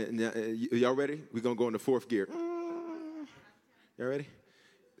 Y'all ready? We're going to go into fourth gear. Y'all ready?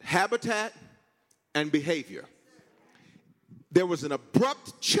 Habitat and behavior. There was an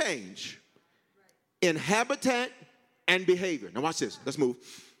abrupt change in habitat and behavior. Now watch this. Let's move.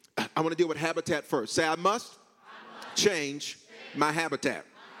 I want to deal with habitat first. Say, I must change my habitat.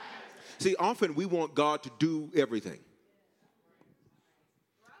 See, often we want God to do everything.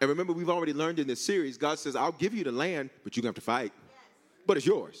 And remember, we've already learned in this series, God says, I'll give you the land, but you're going to have to fight. But it's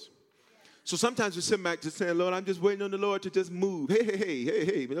yours. So sometimes we sit back just saying, Lord, I'm just waiting on the Lord to just move.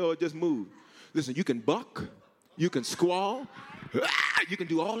 Hey, Lord, just move. Listen, you can buck. You can squall. You can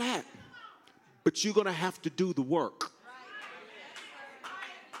do all that. But you're going to have to do the work.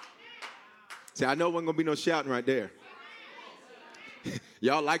 See, I know there wasn't going to be no shouting right there.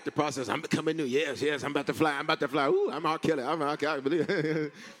 Y'all like the process. I'm becoming new. Yes, I'm about to fly. Ooh, I'm out killing. I'm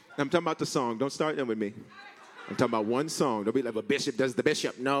talking about the song. Don't start them with me. I'm talking about one song. Don't be like, a bishop does the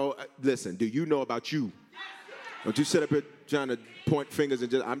bishop. No, listen, do you know about you? Don't you sit up here trying to point fingers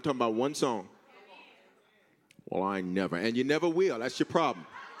and I'm talking about one song. Well, I never. And you never will. That's your problem.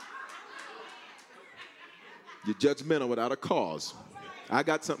 You're judgmental without a cause. I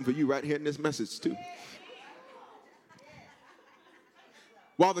got something for you right here in this message, too.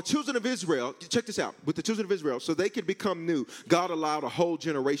 While the children of Israel, check this out, with the children of Israel, so they could become new, God allowed a whole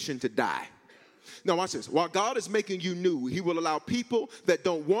generation to die. Now watch this. While God is making you new, he will allow people that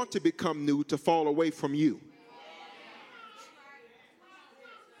don't want to become new to fall away from you.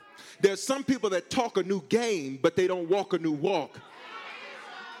 There's some people that talk a new game, but they don't walk a new walk.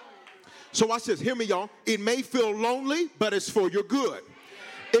 So watch this. Hear me, y'all. It may feel lonely, but it's for your good.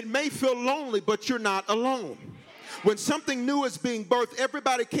 It may feel lonely, but you're not alone. When something new is being birthed,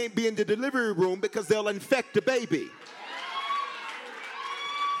 everybody can't be in the delivery room because they'll infect the baby.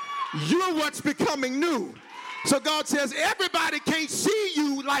 You're what's becoming new. So God says, everybody can't see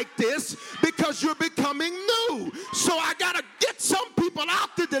you like this because you're becoming new. So I got to get some people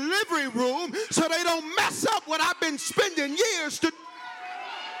out the delivery room so they don't mess up what I've been spending years to.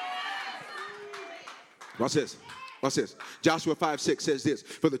 Watch this. Watch this. Joshua 5:6 says this.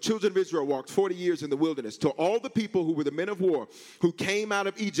 For the children of Israel walked 40 years in the wilderness till all the people who were the men of war who came out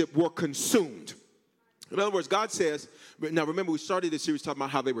of Egypt were consumed. In other words, God says, now remember we started this series talking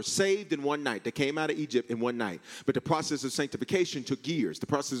about how they were saved in one night. They came out of Egypt in one night. But the process of sanctification took years. The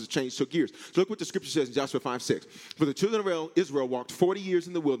process of change took years. So look what the scripture says in Joshua 5:6. For the children of Israel walked 40 years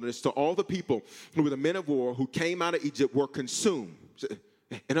in the wilderness till all the people who were the men of war who came out of Egypt were consumed.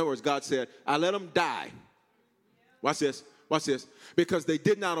 In other words, God said, I let them die. Watch this. Watch this. Because they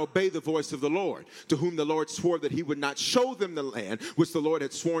did not obey the voice of the Lord, to whom the Lord swore that he would not show them the land, which the Lord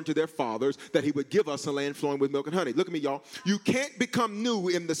had sworn to their fathers, that he would give us a land flowing with milk and honey. Look at me, y'all. You can't become new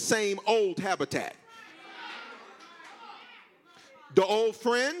in the same old habitat. The old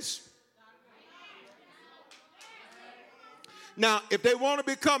friends. Now, if they want to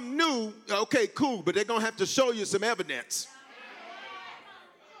become new, okay, cool, but they're going to have to show you some evidence.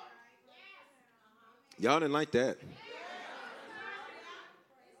 Y'all didn't like that.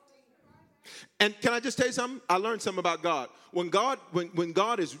 And can I just tell you something? I learned something about God. When God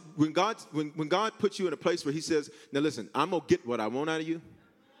puts you in a place where he says, now listen, I'm going to get what I want out of you.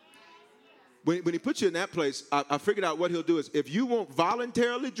 When he puts you in that place, I figured out what he'll do is if you won't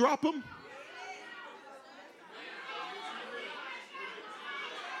voluntarily drop him,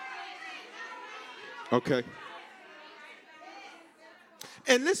 Okay.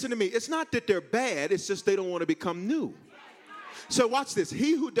 And listen to me, it's not that they're bad, it's just they don't want to become new. So watch this.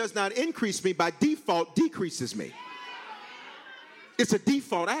 He who does not increase me by default decreases me. It's a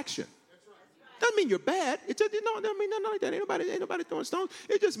default action. Doesn't mean you're bad. It just, no, doesn't mean nothing like that. Ain't nobody throwing stones.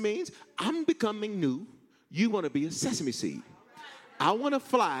 It just means I'm becoming new. You want to be a sesame seed. I want to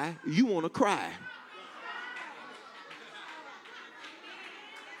fly. You want to cry.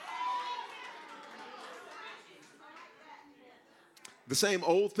 The same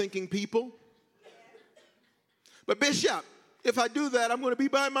old thinking people. But Bishop, if I do that, I'm going to be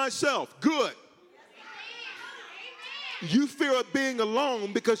by myself. Good. You fear of being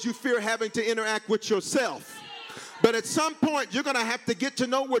alone because you fear having to interact with yourself. But at some point, you're going to have to get to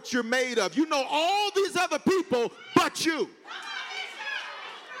know what you're made of. You know all these other people but you.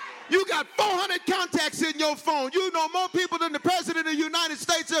 You got 400 contacts in your phone. You know more people than the President of the United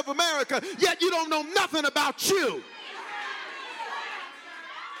States of America, yet you don't know nothing about you.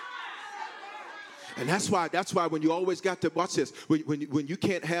 And that's why when you always got to, watch this, when you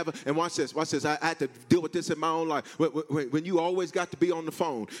can't have, and watch this, I had to deal with this in my own life. When you always got to be on the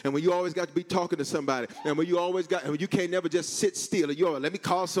phone, and when you always got to be talking to somebody, and when you can't never just sit still, and let me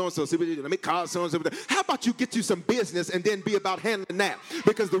call so-and-so, let me call so-and-so. How about you get you some business and then be about handling that?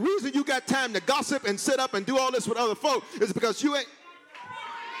 Because the reason you got time to gossip and sit up and do all this with other folk is because you ain't.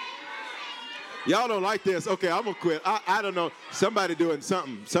 Y'all don't like this. Okay, I'm going to quit. I don't know. Somebody doing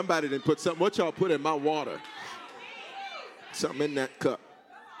something. Somebody didn't put something. What y'all put in my water? Something in that cup.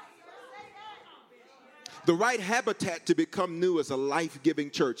 The right habitat to become new is a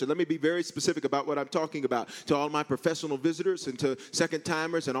life-giving church. And let me be very specific about what I'm talking about. To all my professional visitors and to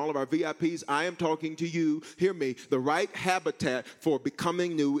second-timers and all of our VIPs, I am talking to you. Hear me. The right habitat for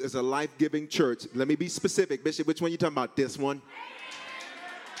becoming new is a life-giving church. Let me be specific. Bishop, which one are you talking about? This one?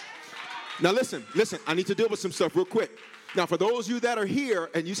 Now listen, I need to deal with some stuff real quick. Now, for those of you that are here,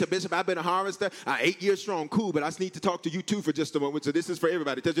 and you said, Bishop, I've been a harvester, 8 years strong, cool, but I just need to talk to you too for just a moment. So this is for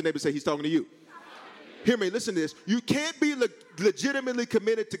everybody. Tell your neighbor, say he's talking to you. Hear me, listen to this. You can't be legitimately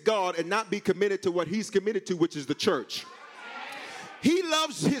committed to God and not be committed to what he's committed to, which is the church. He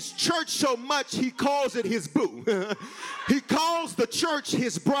loves his church so much, he calls it his boo. He calls the church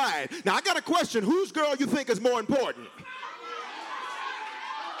his bride. Now, I got a question. Whose girl you think is more important?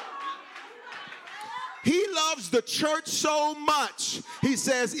 He loves the church so much, he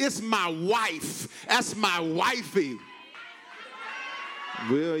says, it's my wife. That's my wifey.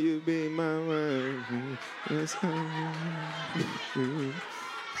 Will you be my wife? Yes, and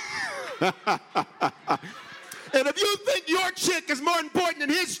if you think your chick is more important than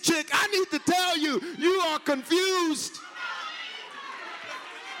his chick, I need to tell you, you are confused.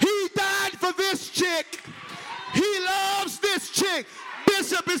 He died for this chick. He loves this chick.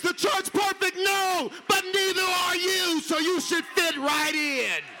 Bishop, is the church perfect? No, but neither are you, so you should fit right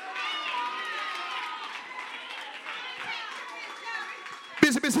in.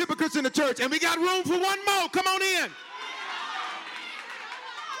 Bishop, is hypocrites in the church, and we got room for one more. Come on in.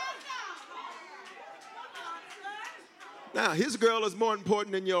 Now, his girl is more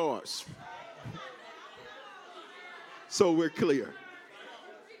important than yours. So we're clear.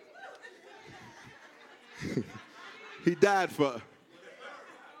 He died for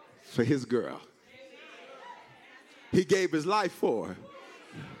his girl. He gave his life for her.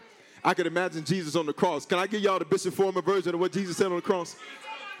 I could imagine Jesus on the cross. Can I give y'all the Bishop Foreman version of what Jesus said on the cross?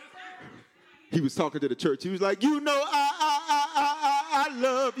 He was talking to the church. He was like, you know, I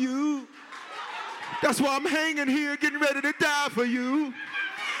love you. That's why I'm hanging here getting ready to die for you.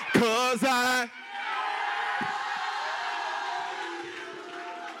 'Cause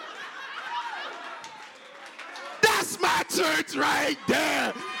that's my church right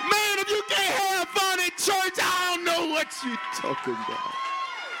there. Man, if you can't have fun in church, I don't know what you're talking about.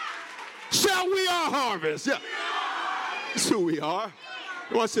 Shall we all harvest? Yeah. That's who we are.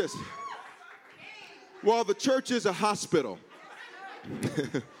 Watch this. While the church is a hospital,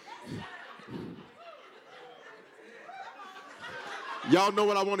 y'all know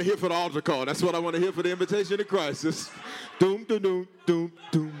what I want to hear for the altar call. That's what I want to hear for the invitation to crisis. Doom, doom, doom, doom,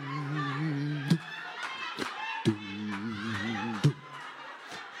 doom.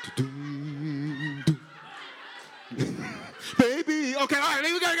 Baby, okay, all right,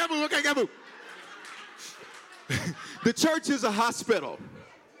 we gotta move. Okay, gotta move. The church is a hospital,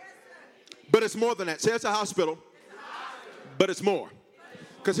 but it's more than that. Say it's a hospital, but it's more.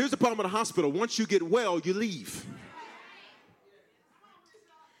 Because here's the problem with a hospital. Once you get well, you leave.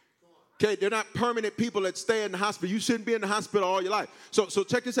 Okay, they're not permanent people that stay in the hospital. You shouldn't be in the hospital all your life. So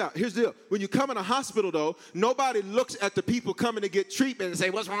check this out. Here's the deal. When you come in a hospital, though, nobody looks at the people coming to get treatment and say,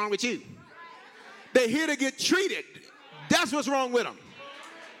 what's wrong with you? They're here to get treated. That's what's wrong with them.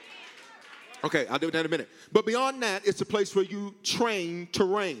 Okay, I'll do that in a minute. But beyond that, it's a place where you train to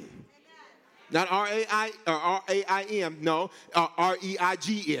reign. Not R-A-I-M, no,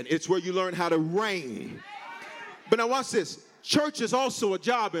 R-E-I-G-N. It's where you learn how to reign. But now watch this. Church is also a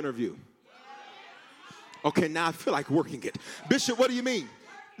job interview. Okay, now I feel like working it. Bishop, what do you mean?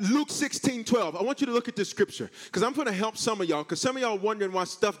 Luke 16:12. I want you to look at this scripture because I'm going to help some of y'all because some of y'all are wondering why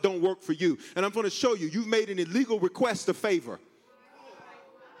stuff don't work for you. And I'm going to show you. You've made an illegal request of favor.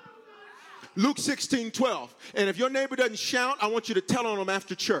 Luke 16:12. And if your neighbor doesn't shout, I want you to tell on them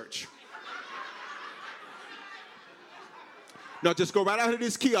after church. Now just go right out of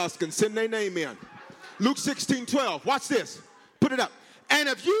this kiosk and send their name in. Luke 16:12. Watch this. Put it up. And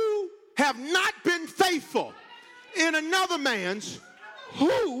if you have not been faithful in another man's,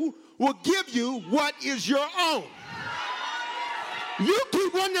 who will give you what is your own? You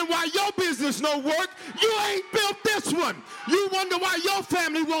keep wondering why your business don't work. You ain't built this one. You wonder why your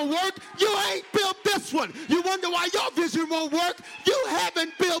family won't work. You ain't built this one. You wonder why your vision won't work. You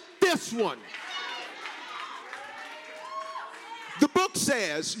haven't built this one. The book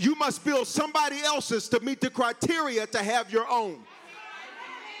says you must build somebody else's to meet the criteria to have your own.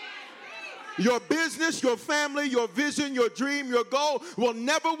 Your business, your family, your vision, your dream, your goal will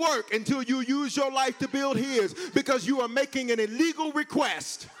never work until you use your life to build his, because you are making an illegal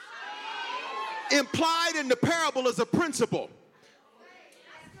request. Implied in the parable is a principle.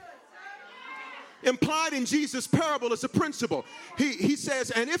 Implied in Jesus' parable is a principle. He says,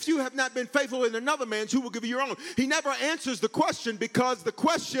 and if you have not been faithful in another man's, who will give you your own? He never answers the question because the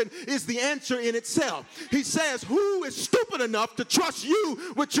question is the answer in itself. He says, who is stupid enough to trust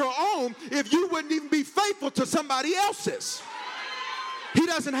you with your own if you wouldn't even be faithful to somebody else's? He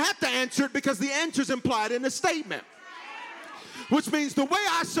doesn't have to answer it because the answer is implied in the statement. Which means the way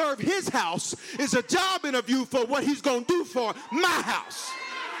I serve his house is a job interview for what he's going to do for my house.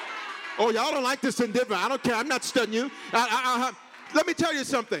 Oh, y'all don't like this indifferent. I don't care. I'm not studying you. Let me tell you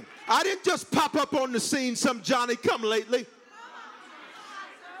something. I didn't just pop up on the scene some Johnny come lately.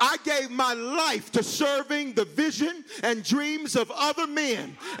 I gave my life to serving the vision and dreams of other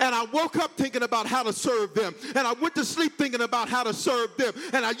men. And I woke up thinking about how to serve them. And I went to sleep thinking about how to serve them.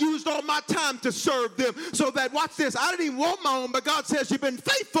 And I used all my time to serve them. So that, watch this, I didn't even want my own, but God says you've been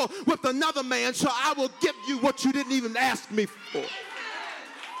faithful with another man, so I will give you what you didn't even ask me for.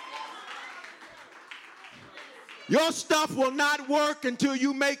 Your stuff will not work until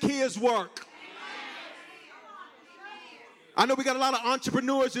you make his work. I know we got a lot of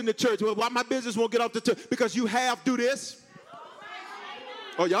entrepreneurs in the church. Well, why my business won't get off the church? Because you have do this.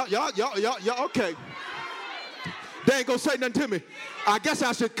 Oh, y'all, okay. They ain't gonna say nothing to me. I guess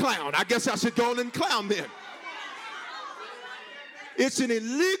I should clown. I guess I should go on and clown then. It's an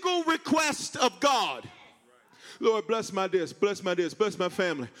illegal request of God. Lord, bless my this, bless my this, bless my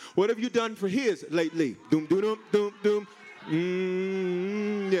family. What have you done for his lately? Doom, doom, doom, doom,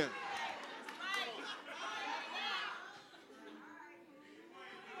 doom. Yeah.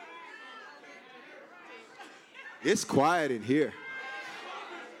 It's quiet in here.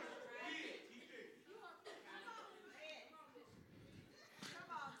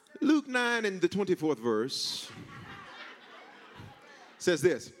 Luke 9 and the 24th verse says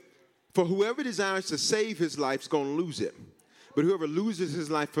this. For whoever desires to save his life is going to lose it. But whoever loses his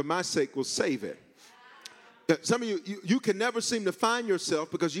life for my sake will save it. Some of you can never seem to find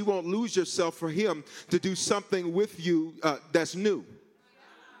yourself because you won't lose yourself for him to do something with you that's new.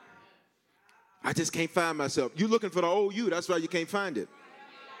 I just can't find myself. You're looking for the old you. That's why you can't find it.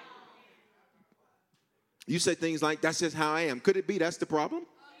 You say things like, that's just how I am. Could it be that's the problem?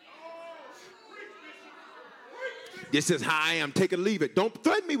 This is how I am. Take it or leave it. Don't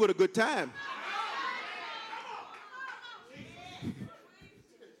threaten me with a good time.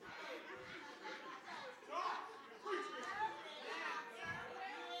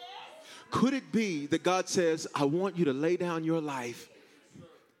 Could it be that God says, I want you to lay down your life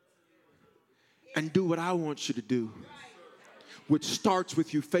and do what I want you to do, which starts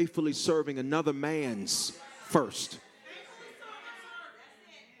with you faithfully serving another man's first.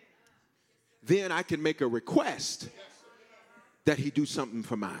 Then I can make a request that he do something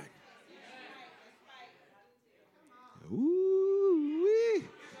for mine. Ooh,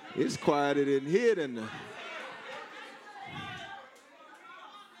 it's quieter in here than the...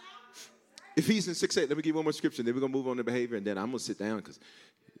 Ephesians 6:8. Let me give you one more scripture. Then we're going to move on to behavior, and then I'm going to sit down because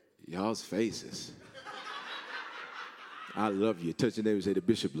y'all's faces. I love you. Touch your neighbor and say, the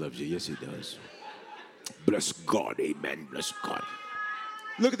bishop loves you. Yes, he does. Bless God. Amen. Bless God.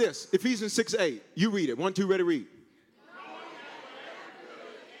 Look at this. Ephesians 6:8. You read it. 1, 2, ready, read.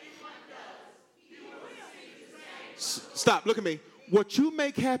 Stop. Look at me. What you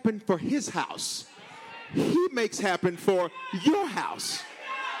make happen for his house, he makes happen for your house.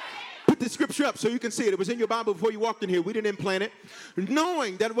 Put the scripture up so you can see it. It was in your Bible before you walked in here. We didn't implant it.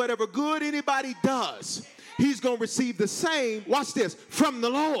 Knowing that whatever good anybody does, he's going to receive the same, watch this, from the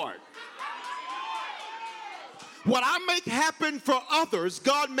Lord. What I make happen for others,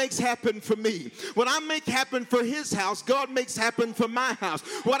 God makes happen for me. What I make happen for his house, God makes happen for my house.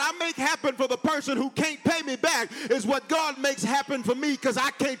 What I make happen for the person who can't pay me back is what God makes happen for me because I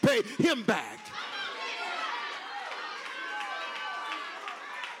can't pay him back.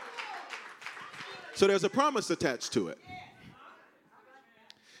 So there's a promise attached to it.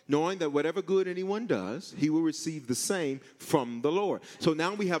 Knowing that whatever good anyone does, he will receive the same from the Lord. So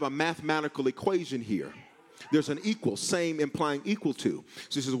now we have a mathematical equation here. There's an equal, same implying equal to.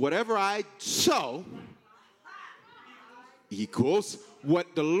 So it says whatever I sow equals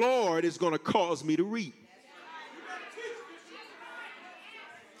what the Lord is going to cause me to reap.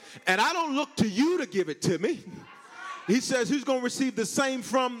 And I don't look to you to give it to me. He says he's going to receive the same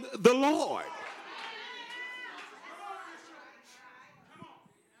from the Lord.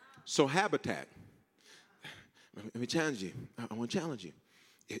 So habitat. Let me challenge you. I want to challenge you.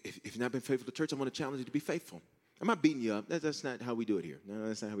 If you've not been faithful to church, I want to challenge you to be faithful. I'm not beating you up. That's not how we do it here. No,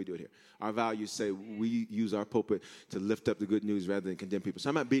 that's not how we do it here. Our values say we use our pulpit to lift up the good news rather than condemn people. So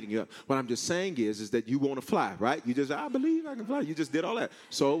I'm not beating you up. What I'm just saying is that you want to fly, right? You just, I believe I can fly. You just did all that.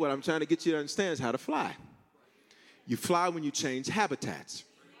 So what I'm trying to get you to understand is how to fly. You fly when you change habitats.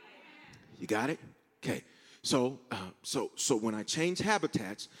 You got it? Okay. So when I change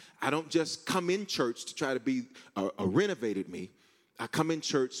habitats, I don't just come in church to try to be a renovated me. I come in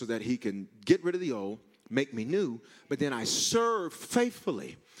church so that he can get rid of the old, make me new, but then I serve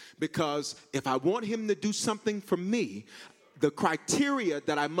faithfully. Because if I want him to do something for me, the criteria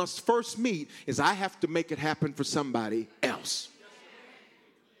that I must first meet is I have to make it happen for somebody else.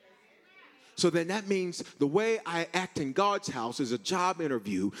 So then that means the way I act in God's house is a job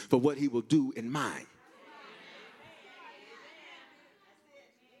interview for what he will do in mine.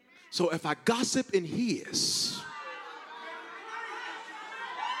 So if I gossip in his,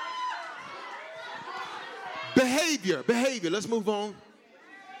 behavior, let's move on.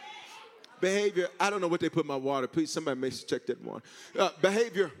 Behavior, I don't know what they put in my water. Please, somebody make sure check that water.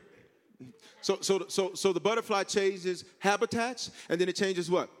 Behavior. So the butterfly changes habitats, and then it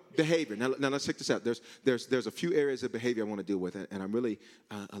changes what? Behavior. Now let's check this out. There's a few areas of behavior I want to deal with, and I'm really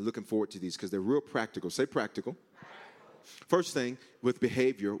looking forward to these because they're real practical. Say practical. First thing with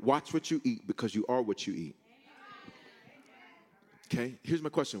behavior, watch what you eat because you are what you eat. Okay, here's my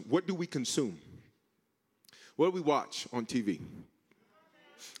question. What do we consume? What do we watch on TV?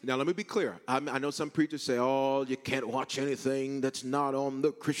 Now, let me be clear. I know some preachers say, oh, you can't watch anything that's not on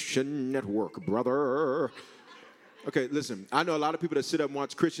the Christian network, brother. Okay, listen. I know a lot of people that sit up and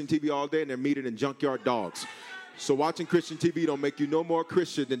watch Christian TV all day and they're meeting in junkyard dogs. So watching Christian TV don't make you no more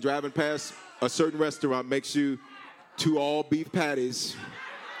Christian than driving past a certain restaurant makes you 2 all-beef patties,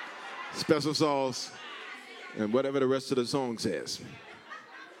 special sauce, and whatever the rest of the song says.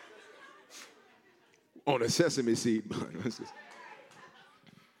 On a sesame seed bun.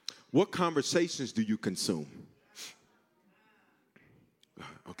 What conversations do you consume?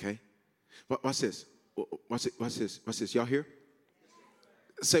 Okay. Watch this. Watch this. Y'all hear?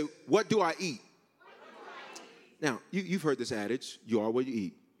 Say, what do I eat? Now, you've heard this adage. You are what you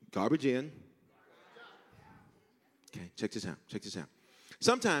eat. Garbage in. Okay, check this out.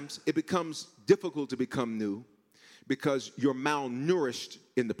 Sometimes it becomes difficult to become new because you're malnourished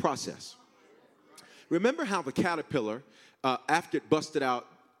in the process. Remember how the caterpillar, after it busted out,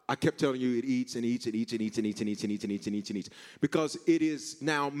 I kept telling you it eats and eats and eats and eats and eats and eats and eats and eats and eats and eats. Because it is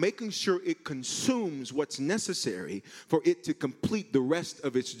now making sure it consumes what's necessary for it to complete the rest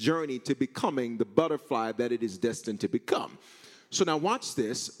of its journey to becoming the butterfly that it is destined to become. So now watch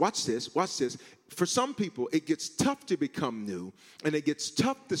this. For some people, it gets tough to become new, and it gets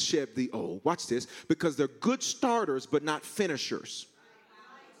tough to shed the old. Watch this, because they're good starters, but not finishers.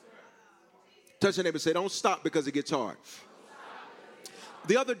 Touch your neighbor and say, don't stop because it gets hard.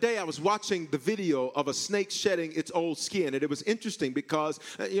 The other day, I was watching the video of a snake shedding its old skin, and it was interesting because,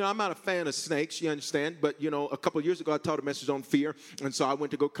 I'm not a fan of snakes, you understand, but, a couple of years ago, I taught a message on fear, and so I went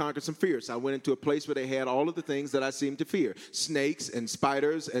to go conquer some fears. I went into a place where they had all of the things that I seem to fear, snakes and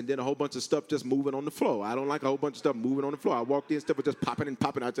spiders, and then a whole bunch of stuff just moving on the floor. I don't like a whole bunch of stuff moving on the floor. I walked in, stuff was just popping and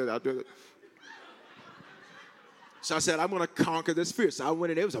popping. I do it. So I said, I'm going to conquer this fear. So I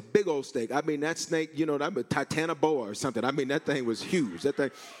went in. It was a big old snake. I mean, that snake, that was a titanoboa or something. I mean, that thing was huge.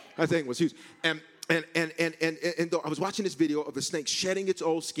 That thing was huge. And And I was watching this video of the snake shedding its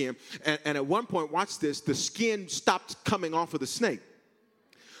old skin. And at one point, watch this, the skin stopped coming off of the snake.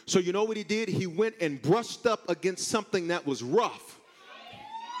 So you know what he did? He went and brushed up against something that was rough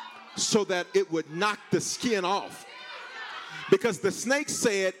so that it would knock the skin off. Because the snake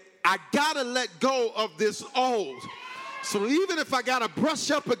said, I gotta let go of this old. So even if I gotta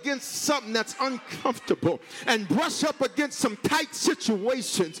brush up against something that's uncomfortable and brush up against some tight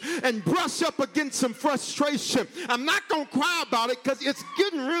situations and brush up against some frustration, I'm not gonna cry about it because it's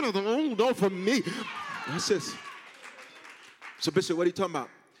getting rid of the old off of me. That's this. So Bishop, what are you talking about?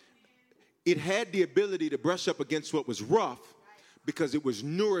 It had the ability to brush up against what was rough because it was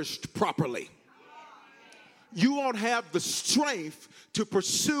nourished properly. You won't have the strength to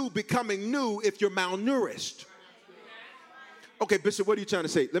pursue becoming new if you're malnourished. Okay, Bishop, what are you trying to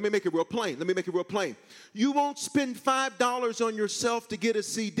say? Let me make it real plain. You won't spend $5 on yourself to get a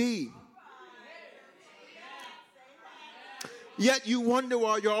CD. Yet you wonder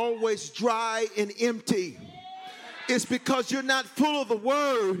why you're always dry and empty. It's because you're not full of the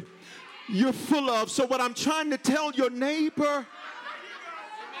word you're full of. So what I'm trying to tell your neighbor,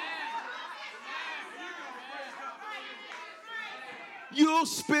 you'll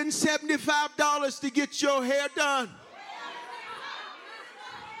spend $75 to get your hair done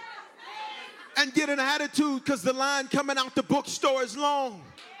and get an attitude because the line coming out the bookstore is long.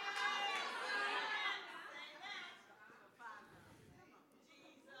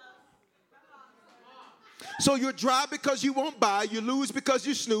 So you're dry because you won't buy, you lose because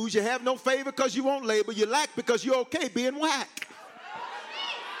you snooze, you have no favor because you won't labor, you lack because you're okay being whack.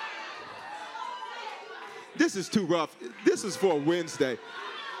 This is too rough. This is for a Wednesday.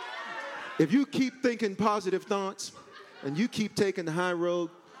 If you keep thinking positive thoughts and you keep taking the high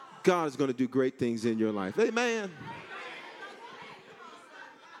road, God is going to do great things in your life. Amen.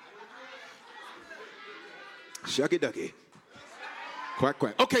 Shucky ducky. Quack,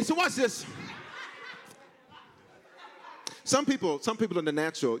 quack. Okay, so watch this. Some people in the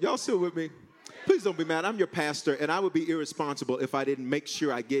natural, y'all still with me? Please don't be mad. I'm your pastor, and I would be irresponsible if I didn't make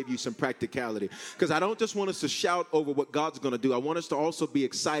sure I gave you some practicality. Because I don't just want us to shout over what God's going to do. I want us to also be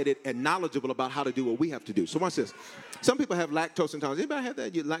excited and knowledgeable about how to do what we have to do. So watch this. Some people have lactose intolerance. Anybody have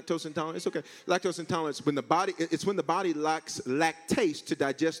that? You lactose intolerance? It's okay. Lactose intolerance, it's when the body lacks lactase to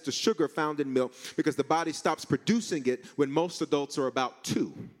digest the sugar found in milk because the body stops producing it when most adults are about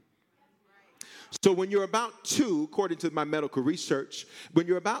 2. So when you're about 2, according to my medical research, when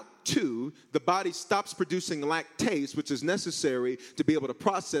you're about 2, the body stops producing lactase, which is necessary to be able to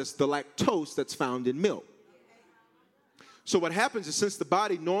process the lactose that's found in milk. So what happens is since the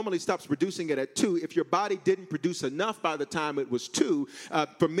body normally stops producing it at 2, if your body didn't produce enough by the time it was 2,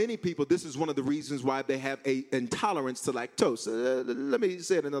 for many people, this is one of the reasons why they have an intolerance to lactose. Let me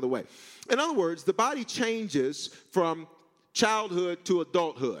say it another way. In other words, the body changes from childhood to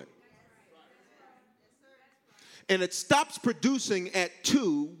adulthood. And it stops producing at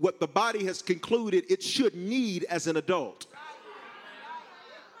 2 what the body has concluded it should need as an adult.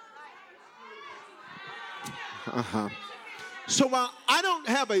 So while I don't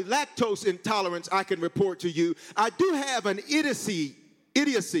have a lactose intolerance I can report to you, I do have an idiocy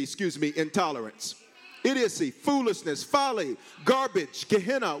intolerance. Idiocy, foolishness, folly, garbage,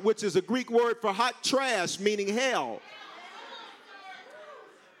 Gehenna, which is a Greek word for hot trash, meaning hell.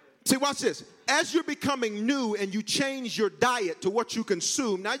 See, watch this. As you're becoming new and you change your diet to what you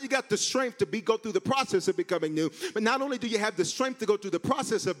consume, now you got the strength to go through the process of becoming new. But not only do you have the strength to go through the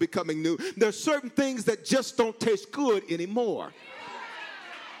process of becoming new, there's certain things that just don't taste good anymore.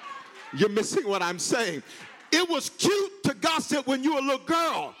 You're missing what I'm saying. It was cute to gossip when you were a little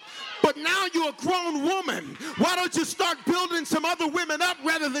girl. But now you're a grown woman. Why don't you start building some other women up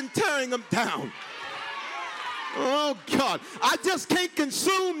rather than tearing them down? Oh, God, I just can't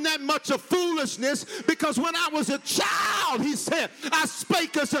consume that much of foolishness because when I was a child, he said, I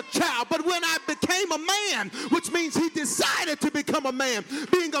spake as a child. But when I became a man, which means he decided to become a man.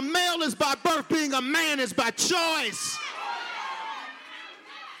 Being a male is by birth, being a man is by choice.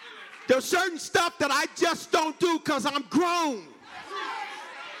 There's certain stuff that I just don't do because I'm grown.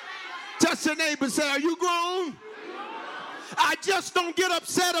 Touch your neighbor and say, are you grown? I just don't get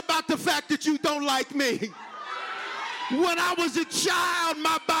upset about the fact that you don't like me. When I was a child,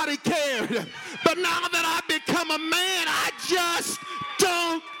 my body cared. But now that I've become a man, I just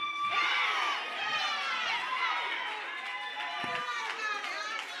don't.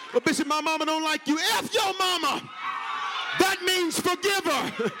 Well, Bishop, my mama don't like you. F your mama. That means forgive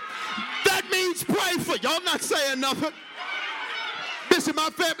her. That means pray for. Y'all not saying nothing. Bishop, my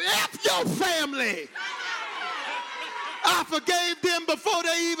family. F your family. I forgave them before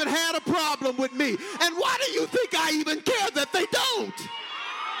they even had a problem with me.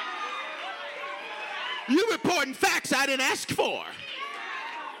 didn't ask for.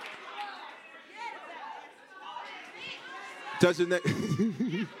 Doesn't that?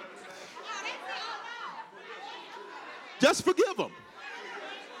 Just forgive them.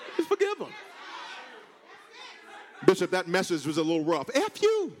 Just forgive them. Bishop, that message was a little rough. F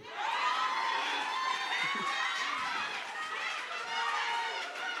you.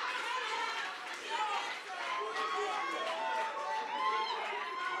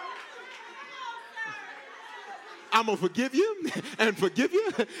 I'm going to forgive you and forgive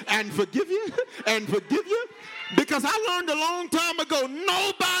you and forgive you and forgive you, because I learned a long time ago,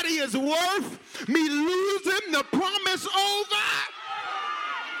 nobody is worth me losing the promise over.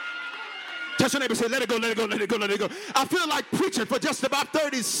 Touch your neighbor and say, let it go, let it go, let it go, let it go. I feel like preaching for just about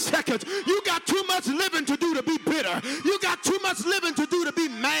 30 seconds. You got too much living to do to be bitter. You got too much living to do to be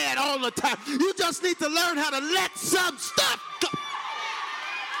mad all the time. You just need to learn how to let some stuff go.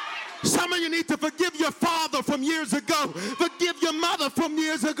 Some of you need to forgive your father from years ago. Forgive your mother from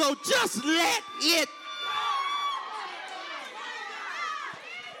years ago. Just let it.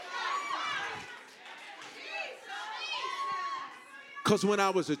 Because when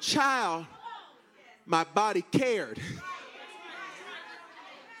I was a child, my body cared.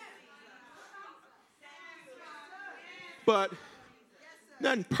 But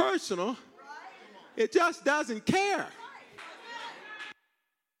nothing personal. It just doesn't care.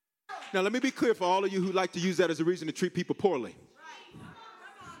 Now, let me be clear for all of you who like to use that as a reason to treat people poorly.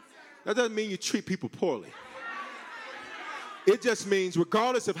 That doesn't mean you treat people poorly. It just means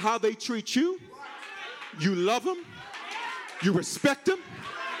regardless of how they treat you, you love them, you respect them,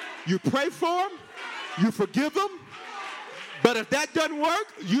 you pray for them, you forgive them. But if that doesn't work,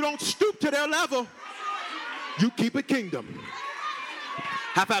 you don't stoop to their level. You keep it kingdom.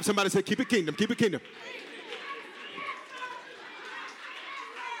 High five somebody, say, keep it kingdom, keep it kingdom.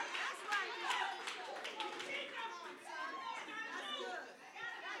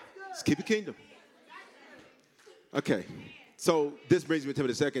 Keep it kingdom. Okay, so this brings me to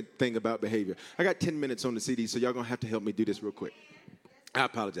the second thing about behavior. I got 10 minutes on the CD, so y'all going to have to help me do this real quick. I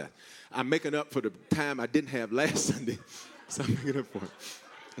apologize. I'm making up for the time I didn't have last Sunday, so I'm making up for it.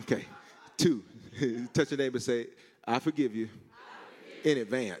 Okay, 2, touch your neighbor and say, I forgive you in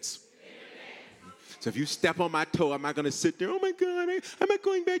advance. So if you step on my toe, I'm not going to sit there, oh my God, I'm not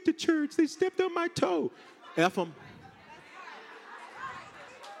going back to church. They stepped on my toe. F them.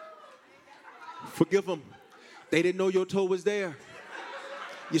 Forgive them. They didn't know your toe was there.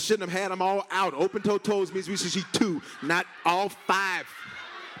 You shouldn't have had them all out. Open-toe toes means we should see 2, not all 5.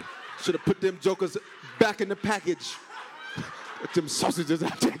 Should have put them jokers back in the package. Put them sausages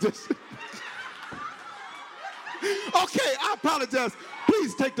out there. Okay, I apologize.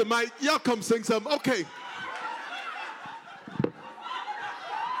 Please take the mic. Y'all come sing something. Okay.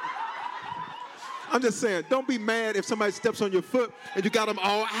 I'm just saying, don't be mad if somebody steps on your foot and you got them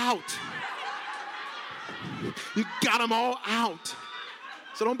all out. You got them all out.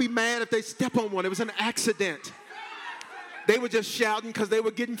 So don't be mad if they step on one. It was an accident. They were just shouting because they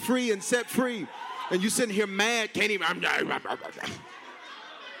were getting free and set free. And you sitting here mad, can't even.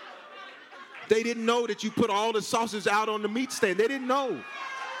 They didn't know that you put all the sausages out on the meat stand. They didn't know.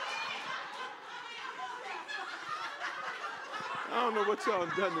 I don't know what y'all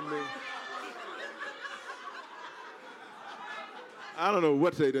done to me. I don't know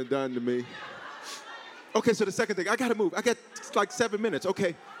what they done to me. Okay, so the second thing, I got to move. I got like 7 minutes.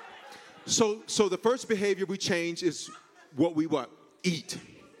 Okay. So the first behavior we change is what we eat.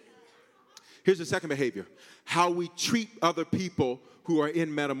 Here's the second behavior, how we treat other people who are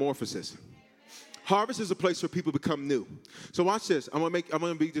in metamorphosis. Harvest is a place where people become new. So watch this. I'm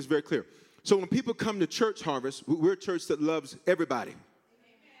gonna be this very clear. So when people come to church, Harvest, we're a church that loves everybody.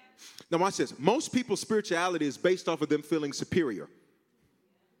 Now watch this. Most people's spirituality is based off of them feeling superior.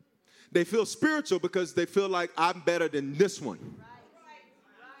 They feel spiritual because they feel like I'm better than this one.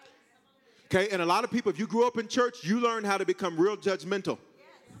 Okay, and a lot of people, if you grew up in church, you learn how to become real judgmental.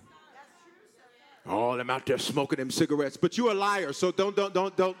 Oh, I'm out there smoking them cigarettes, but you're a liar. So don't. Does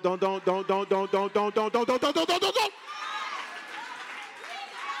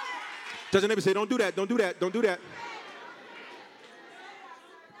your neighbor say, don't do that, don't do that, don't do that.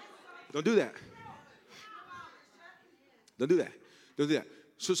 Don't do that. Don't do that. Don't do that.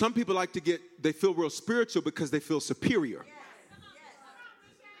 So some people like to they feel real spiritual because they feel superior.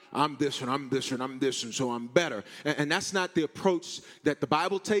 I'm this and I'm this and I'm this and so I'm better. And that's not the approach that the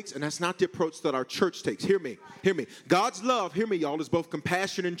Bible takes, and that's not the approach that our church takes. Hear me, hear me. God's love, hear me, y'all, is both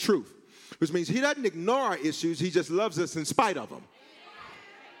compassion and truth, which means he doesn't ignore our issues. He just loves us in spite of them.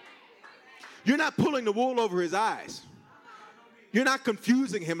 You're not pulling the wool over his eyes. You're not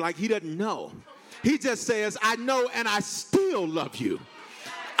confusing him like he doesn't know. He just says, I know and I still love you.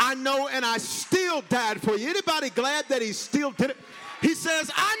 I know and I still died for you. Anybody glad that he still did it? He says,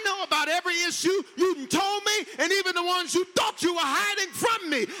 I know about every issue you told me, and even the ones you thought you were hiding from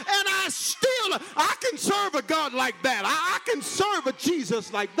me. And I can serve a God like that. I can serve a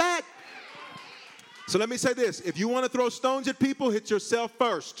Jesus like that. So let me say this. If you want to throw stones at people, hit yourself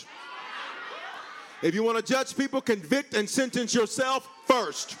first. If you want to judge people, convict and sentence yourself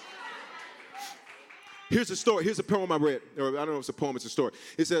first. Here's a story. Here's a poem I read. Or I don't know if it's a poem, it's a story.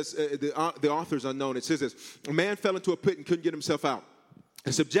 It says, the author's unknown. It says this: a man fell into a pit and couldn't get himself out.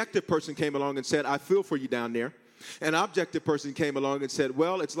 A subjective person came along and said, I feel for you down there. An objective person came along and said,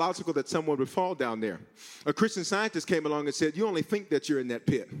 well, it's logical that someone would fall down there. A Christian scientist came along and said, you only think that you're in that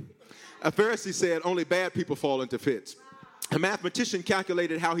pit. A Pharisee said, only bad people fall into pits. A mathematician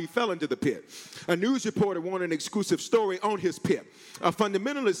calculated how he fell into the pit. A news reporter wanted an exclusive story on his pit. A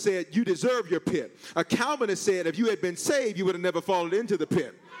fundamentalist said, you deserve your pit. A Calvinist said, if you had been saved, you would have never fallen into the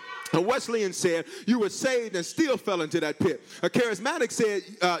pit. A Wesleyan said, you were saved and still fell into that pit. A charismatic said,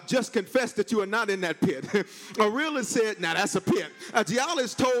 just confess that you are not in that pit. A realist said, now that's a pit. A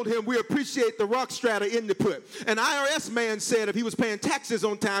geologist told him, we appreciate the rock strata in the pit. An IRS man said, if he was paying taxes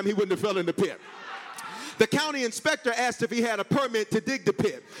on time, he wouldn't have fell in the pit. The county inspector asked if he had a permit to dig the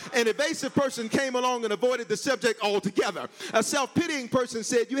pit. An evasive person came along and avoided the subject altogether. A self-pitying person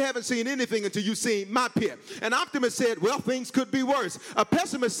said, you haven't seen anything until you've seen my pit. An optimist said, well, things could be worse. A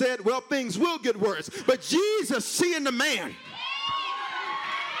pessimist said, well, things will get worse. But Jesus, seeing the man,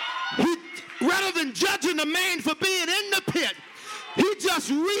 rather than judging the man for being in the pit, he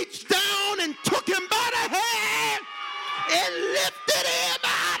just reached down and took him by the hand and lifted him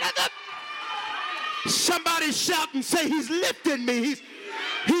out of the pit. Somebody shout and say, he's lifting me.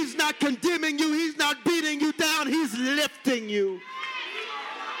 He's not condemning you. He's not beating you down. He's lifting you.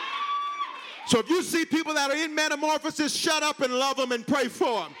 So if you see people that are in metamorphosis, shut up and love them and pray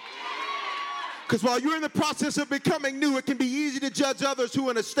for them. Because while you're in the process of becoming new, it can be easy to judge others who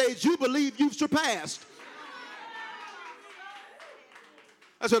are in a stage you believe you've surpassed.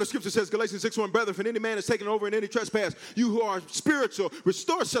 That's what the scripture says, Galatians 6:1, brethren, if any man is taken over in any trespass, you who are spiritual,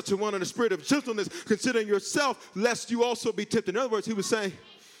 restore such a one in a spirit of gentleness, considering yourself, lest you also be tempted. In other words, he was saying,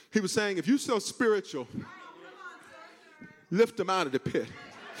 if you're so spiritual, lift them out of the pit.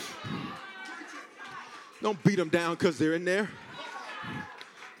 Don't beat them down because they're in there.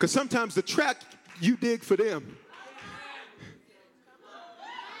 Because sometimes the trap you dig for them.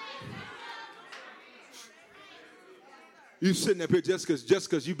 You sitting up here just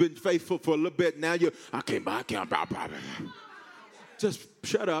because you've been faithful for a little bit. Now I can't. Just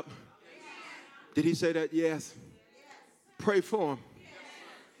shut up. Did he say that? Yes. Pray for him.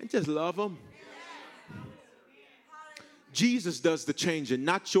 And just love him. Jesus does the changing,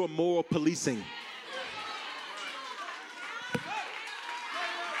 not your moral policing.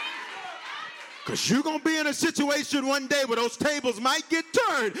 Because you're going to be in a situation one day where those tables might get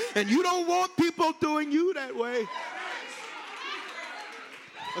turned, and you don't want people doing you that way.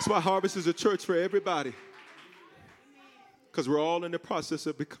 That's why Harvest is a church for everybody. Because we're all in the process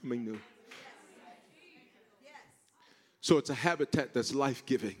of becoming new. So it's a habitat that's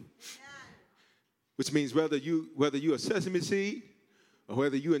life-giving. Which means whether you a sesame seed, or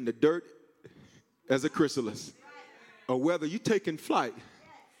whether you in the dirt as a chrysalis, or whether you taking flight,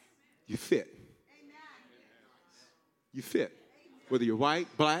 you fit. You fit. Whether you're white,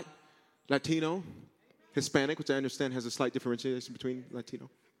 black, Latino, Hispanic, which I understand has a slight differentiation between Latino,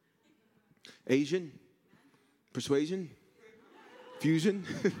 Asian, persuasion, fusion,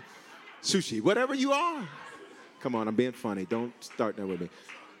 sushi, whatever you are. Come on, I'm being funny. Don't start that with me.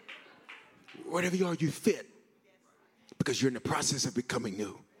 Whatever you are, you fit because you're in the process of becoming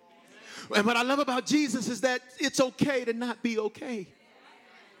new. And what I love about Jesus is that it's okay to not be okay.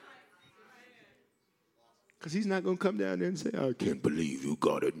 Because he's not going to come down there and say, I can't believe you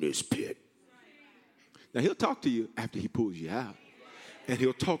got in this pit. Now, he'll talk to you after he pulls you out. And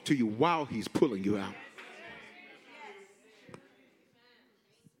he'll talk to you while he's pulling you out.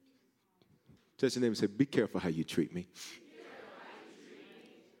 Touch your name and say, be careful how you treat me.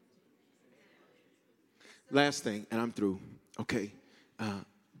 Last thing, and I'm through. Okay.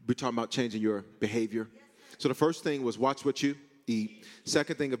 We're talking about changing your behavior. So the first thing was watch what you eat.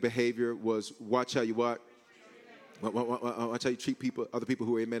 Second thing of behavior was watch how you what? Watch how you treat people, other people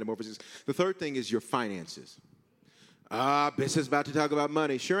who are in metamorphosis. The third thing is your finances. Bishop's about to talk about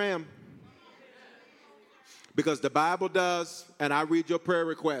money. Sure am. Because the Bible does, and I read your prayer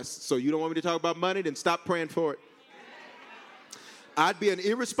requests. So you don't want me to talk about money? Then stop praying for it. I'd be an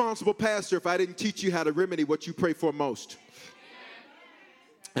irresponsible pastor if I didn't teach you how to remedy what you pray for most.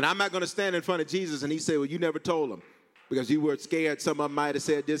 And I'm not going to stand in front of Jesus and he say, well, you never told him because you were scared someone might have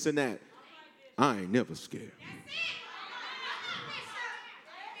said this and that. I ain't never scared.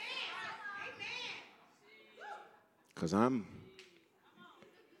 Because I'm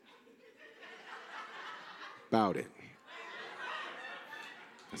about it.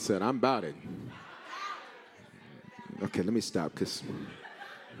 I said, I'm about it. Okay, let me stop because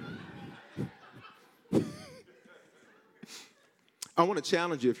I want to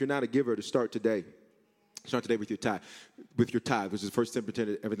challenge you, if you're not a giver, to start today. Start today with your tithe, which is the first 10%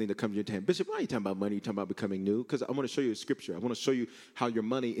 of everything that comes in your hand. Bishop, why are you talking about money? You're talking about becoming new? Because I want to show you a scripture. I want to show you how your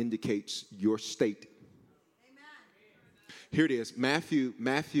money indicates your state. Amen. Here it is. Matthew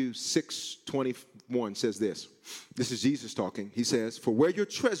 6:21 says this. This is Jesus talking. He says, for where your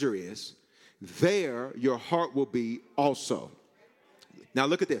treasure is, there your heart will be also. Now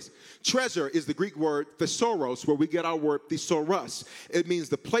look at this. Treasure is the Greek word thesauros, where we get our word thesaurus. It means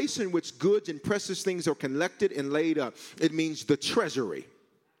the place in which goods and precious things are collected and laid up. It means the treasury.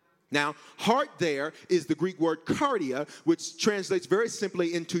 Now, heart there is the Greek word cardia, which translates very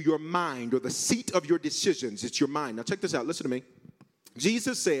simply into your mind or the seat of your decisions. It's your mind. Now check this out. Listen to me.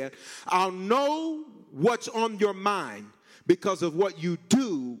 Jesus said, I'll know what's on your mind because of what you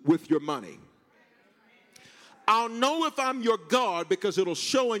do with your money. I'll know if I'm your God because it'll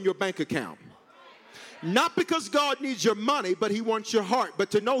show in your bank account. Not because God needs your money, but he wants your heart.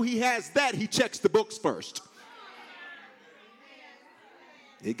 But to know he has that, he checks the books first.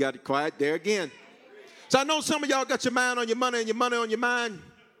 He got it quiet there again. So I know some of y'all got your mind on your money and your money on your mind.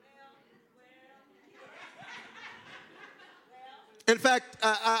 In fact,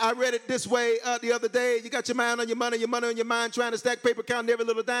 I read it this way the other day. You got your mind on your money on your mind, trying to stack paper, counting every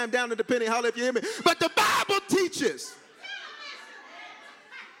little dime down to the penny. Holler if you hear me. But the Bible teaches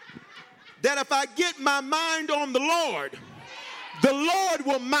that if I get my mind on the Lord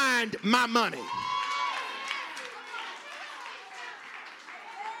will mind my money.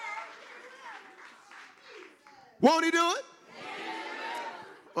 Won't he do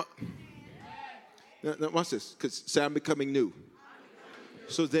it? Now watch this, because say I'm becoming new.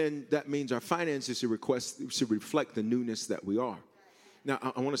 So then that means our finances should reflect the newness that we are. Now,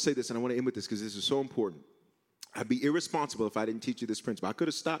 I want to say this, and I want to end with this because this is so important. I'd be irresponsible if I didn't teach you this principle. I could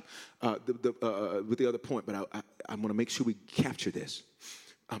have stopped with the other point, but I want to make sure we capture this.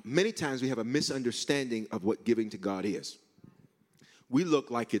 Many times we have a misunderstanding of what giving to God is. We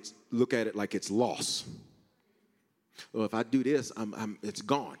look at it like it's loss. Well, if I do this, it's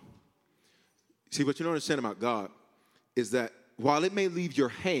gone. See, what you don't understand about God is that while it may leave your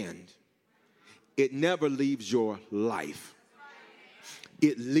hand, it never leaves your life.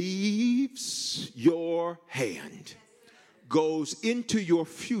 It leaves your hand, goes into your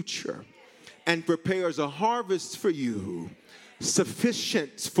future, and prepares a harvest for you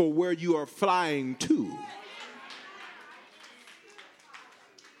sufficient for where you are flying to.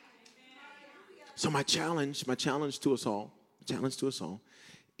 So my challenge to us all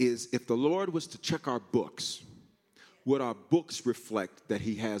is if the Lord was to check our books, would our books reflect that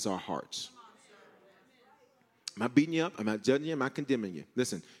he has our hearts? Am I beating you up? Am I judging you? Am I condemning you?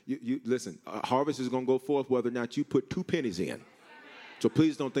 Listen, listen, harvest is going to go forth whether or not you put 2 pennies in. So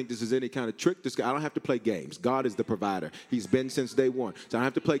please don't think this is any kind of trick. I don't have to play games. God is the provider. He's been since day one. So I don't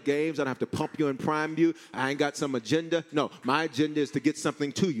have to play games. I don't have to pump you and prime you. I ain't got some agenda. No, my agenda is to get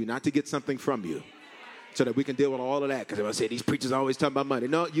something to you, not to get something from you. So that we can deal with all of that. Because I say these preachers always talking about money.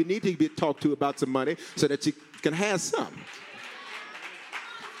 No, you need to be talked to about some money so that you can have some.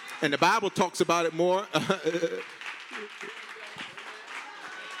 And the Bible talks about it more.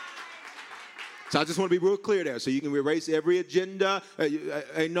 So I just want to be real clear there. So you can erase every agenda.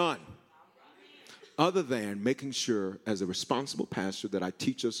 Ain't none. Other than making sure, as a responsible pastor, that I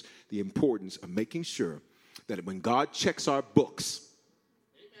teach us the importance of making sure that when God checks our books,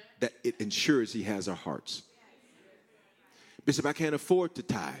 that it ensures he has our hearts. Bishop, I can't afford to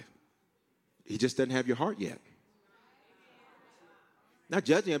tithe. He just doesn't have your heart yet. Not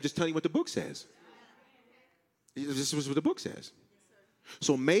judging, I'm just telling you what the book says. This is what the book says.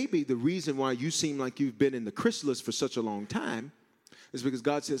 So maybe the reason why you seem like you've been in the chrysalis for such a long time is because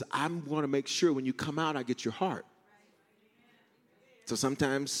God says, I'm going to make sure when you come out, I get your heart. So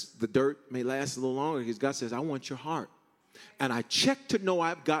sometimes the dirt may last a little longer because God says, I want your heart. And I check to know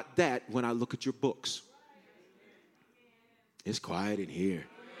I've got that when I look at your books. It's quiet in here.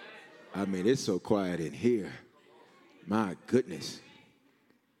 I mean, it's so quiet in here. My goodness.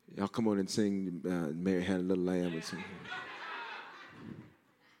 Y'all come on and sing Mary Had a Little Lamb. And sing.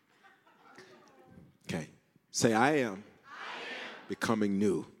 Okay. Say, I am becoming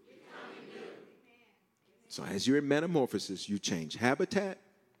new. So as you're in metamorphosis, you change habitat,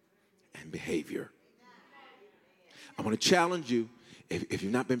 and behavior. I want to challenge you. If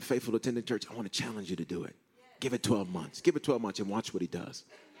you've not been faithful to attending church, I want to challenge you to do it. Give it 12 months. Give it 12 months and watch what he does.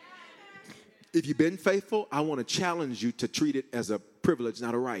 If you've been faithful, I want to challenge you to treat it as a privilege,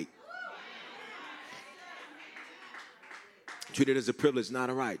 not a right. Treat it as a privilege, not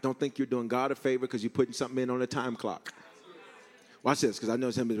a right. Don't think you're doing God a favor because you're putting something in on a time clock. Watch this, because I know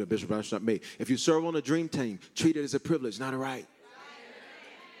it's him as a bishop, but that's not me. If you serve on a dream team, treat it as a privilege, not a right.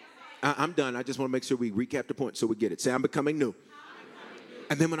 I'm done. I just want to make sure we recap the point so we get it. Say, I'm becoming new.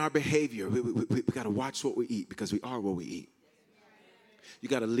 And then in our behavior, we got to watch what we eat because we are what we eat. You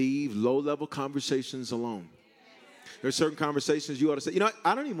got to leave low-level conversations alone. There's certain conversations you ought to say, you know what?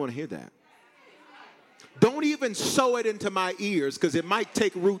 I don't even want to hear that. Don't even sow it into my ears because it might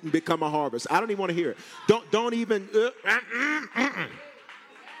take root and become a harvest. I don't even want to hear it. Don't even.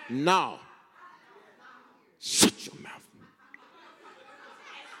 No. Shut your mouth.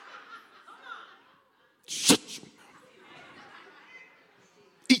 Shut your mouth.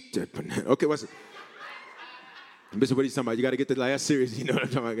 Eat that banana. Okay, what's it? Bishop, what are you talking about? You got to get the last series. You know what I'm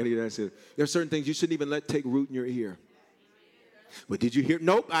talking about? I got to get the last series. There are certain things you shouldn't even let take root in your ear. But did you hear?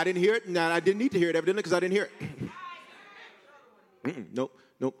 Nope, I didn't hear it. No, I didn't need to hear it evidently because I didn't hear it. Nope.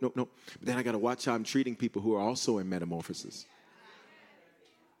 But then I got to watch how I'm treating people who are also in metamorphosis.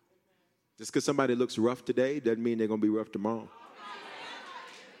 Just because somebody looks rough today doesn't mean they're going to be rough tomorrow.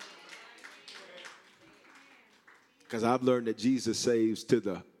 Because I've learned that Jesus saves to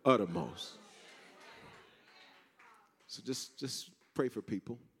the uttermost. So just pray for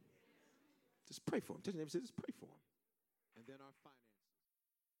people. Just pray for them. Just pray for them. And then our finances.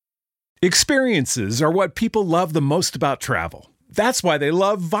 Experiences are what people love the most about travel. That's why they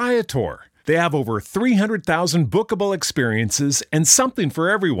love Viator. They have over 300,000 bookable experiences and something for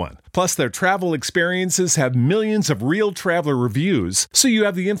everyone. Plus, their travel experiences have millions of real traveler reviews, so you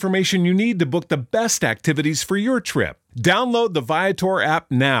have the information you need to book the best activities for your trip. Download the Viator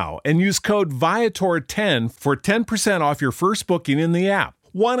app now and use code Viator10 for 10% off your first booking in the app.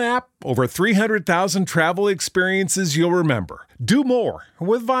 One app, over 300,000 travel experiences you'll remember. Do more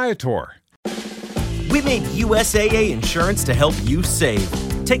with Viator. We made USAA Insurance to help you save.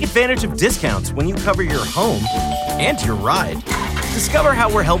 Take advantage of discounts when you cover your home and your ride. Discover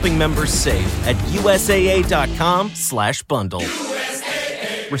how we're helping members save at USAA.com/bundle.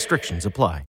 USAA. Restrictions apply.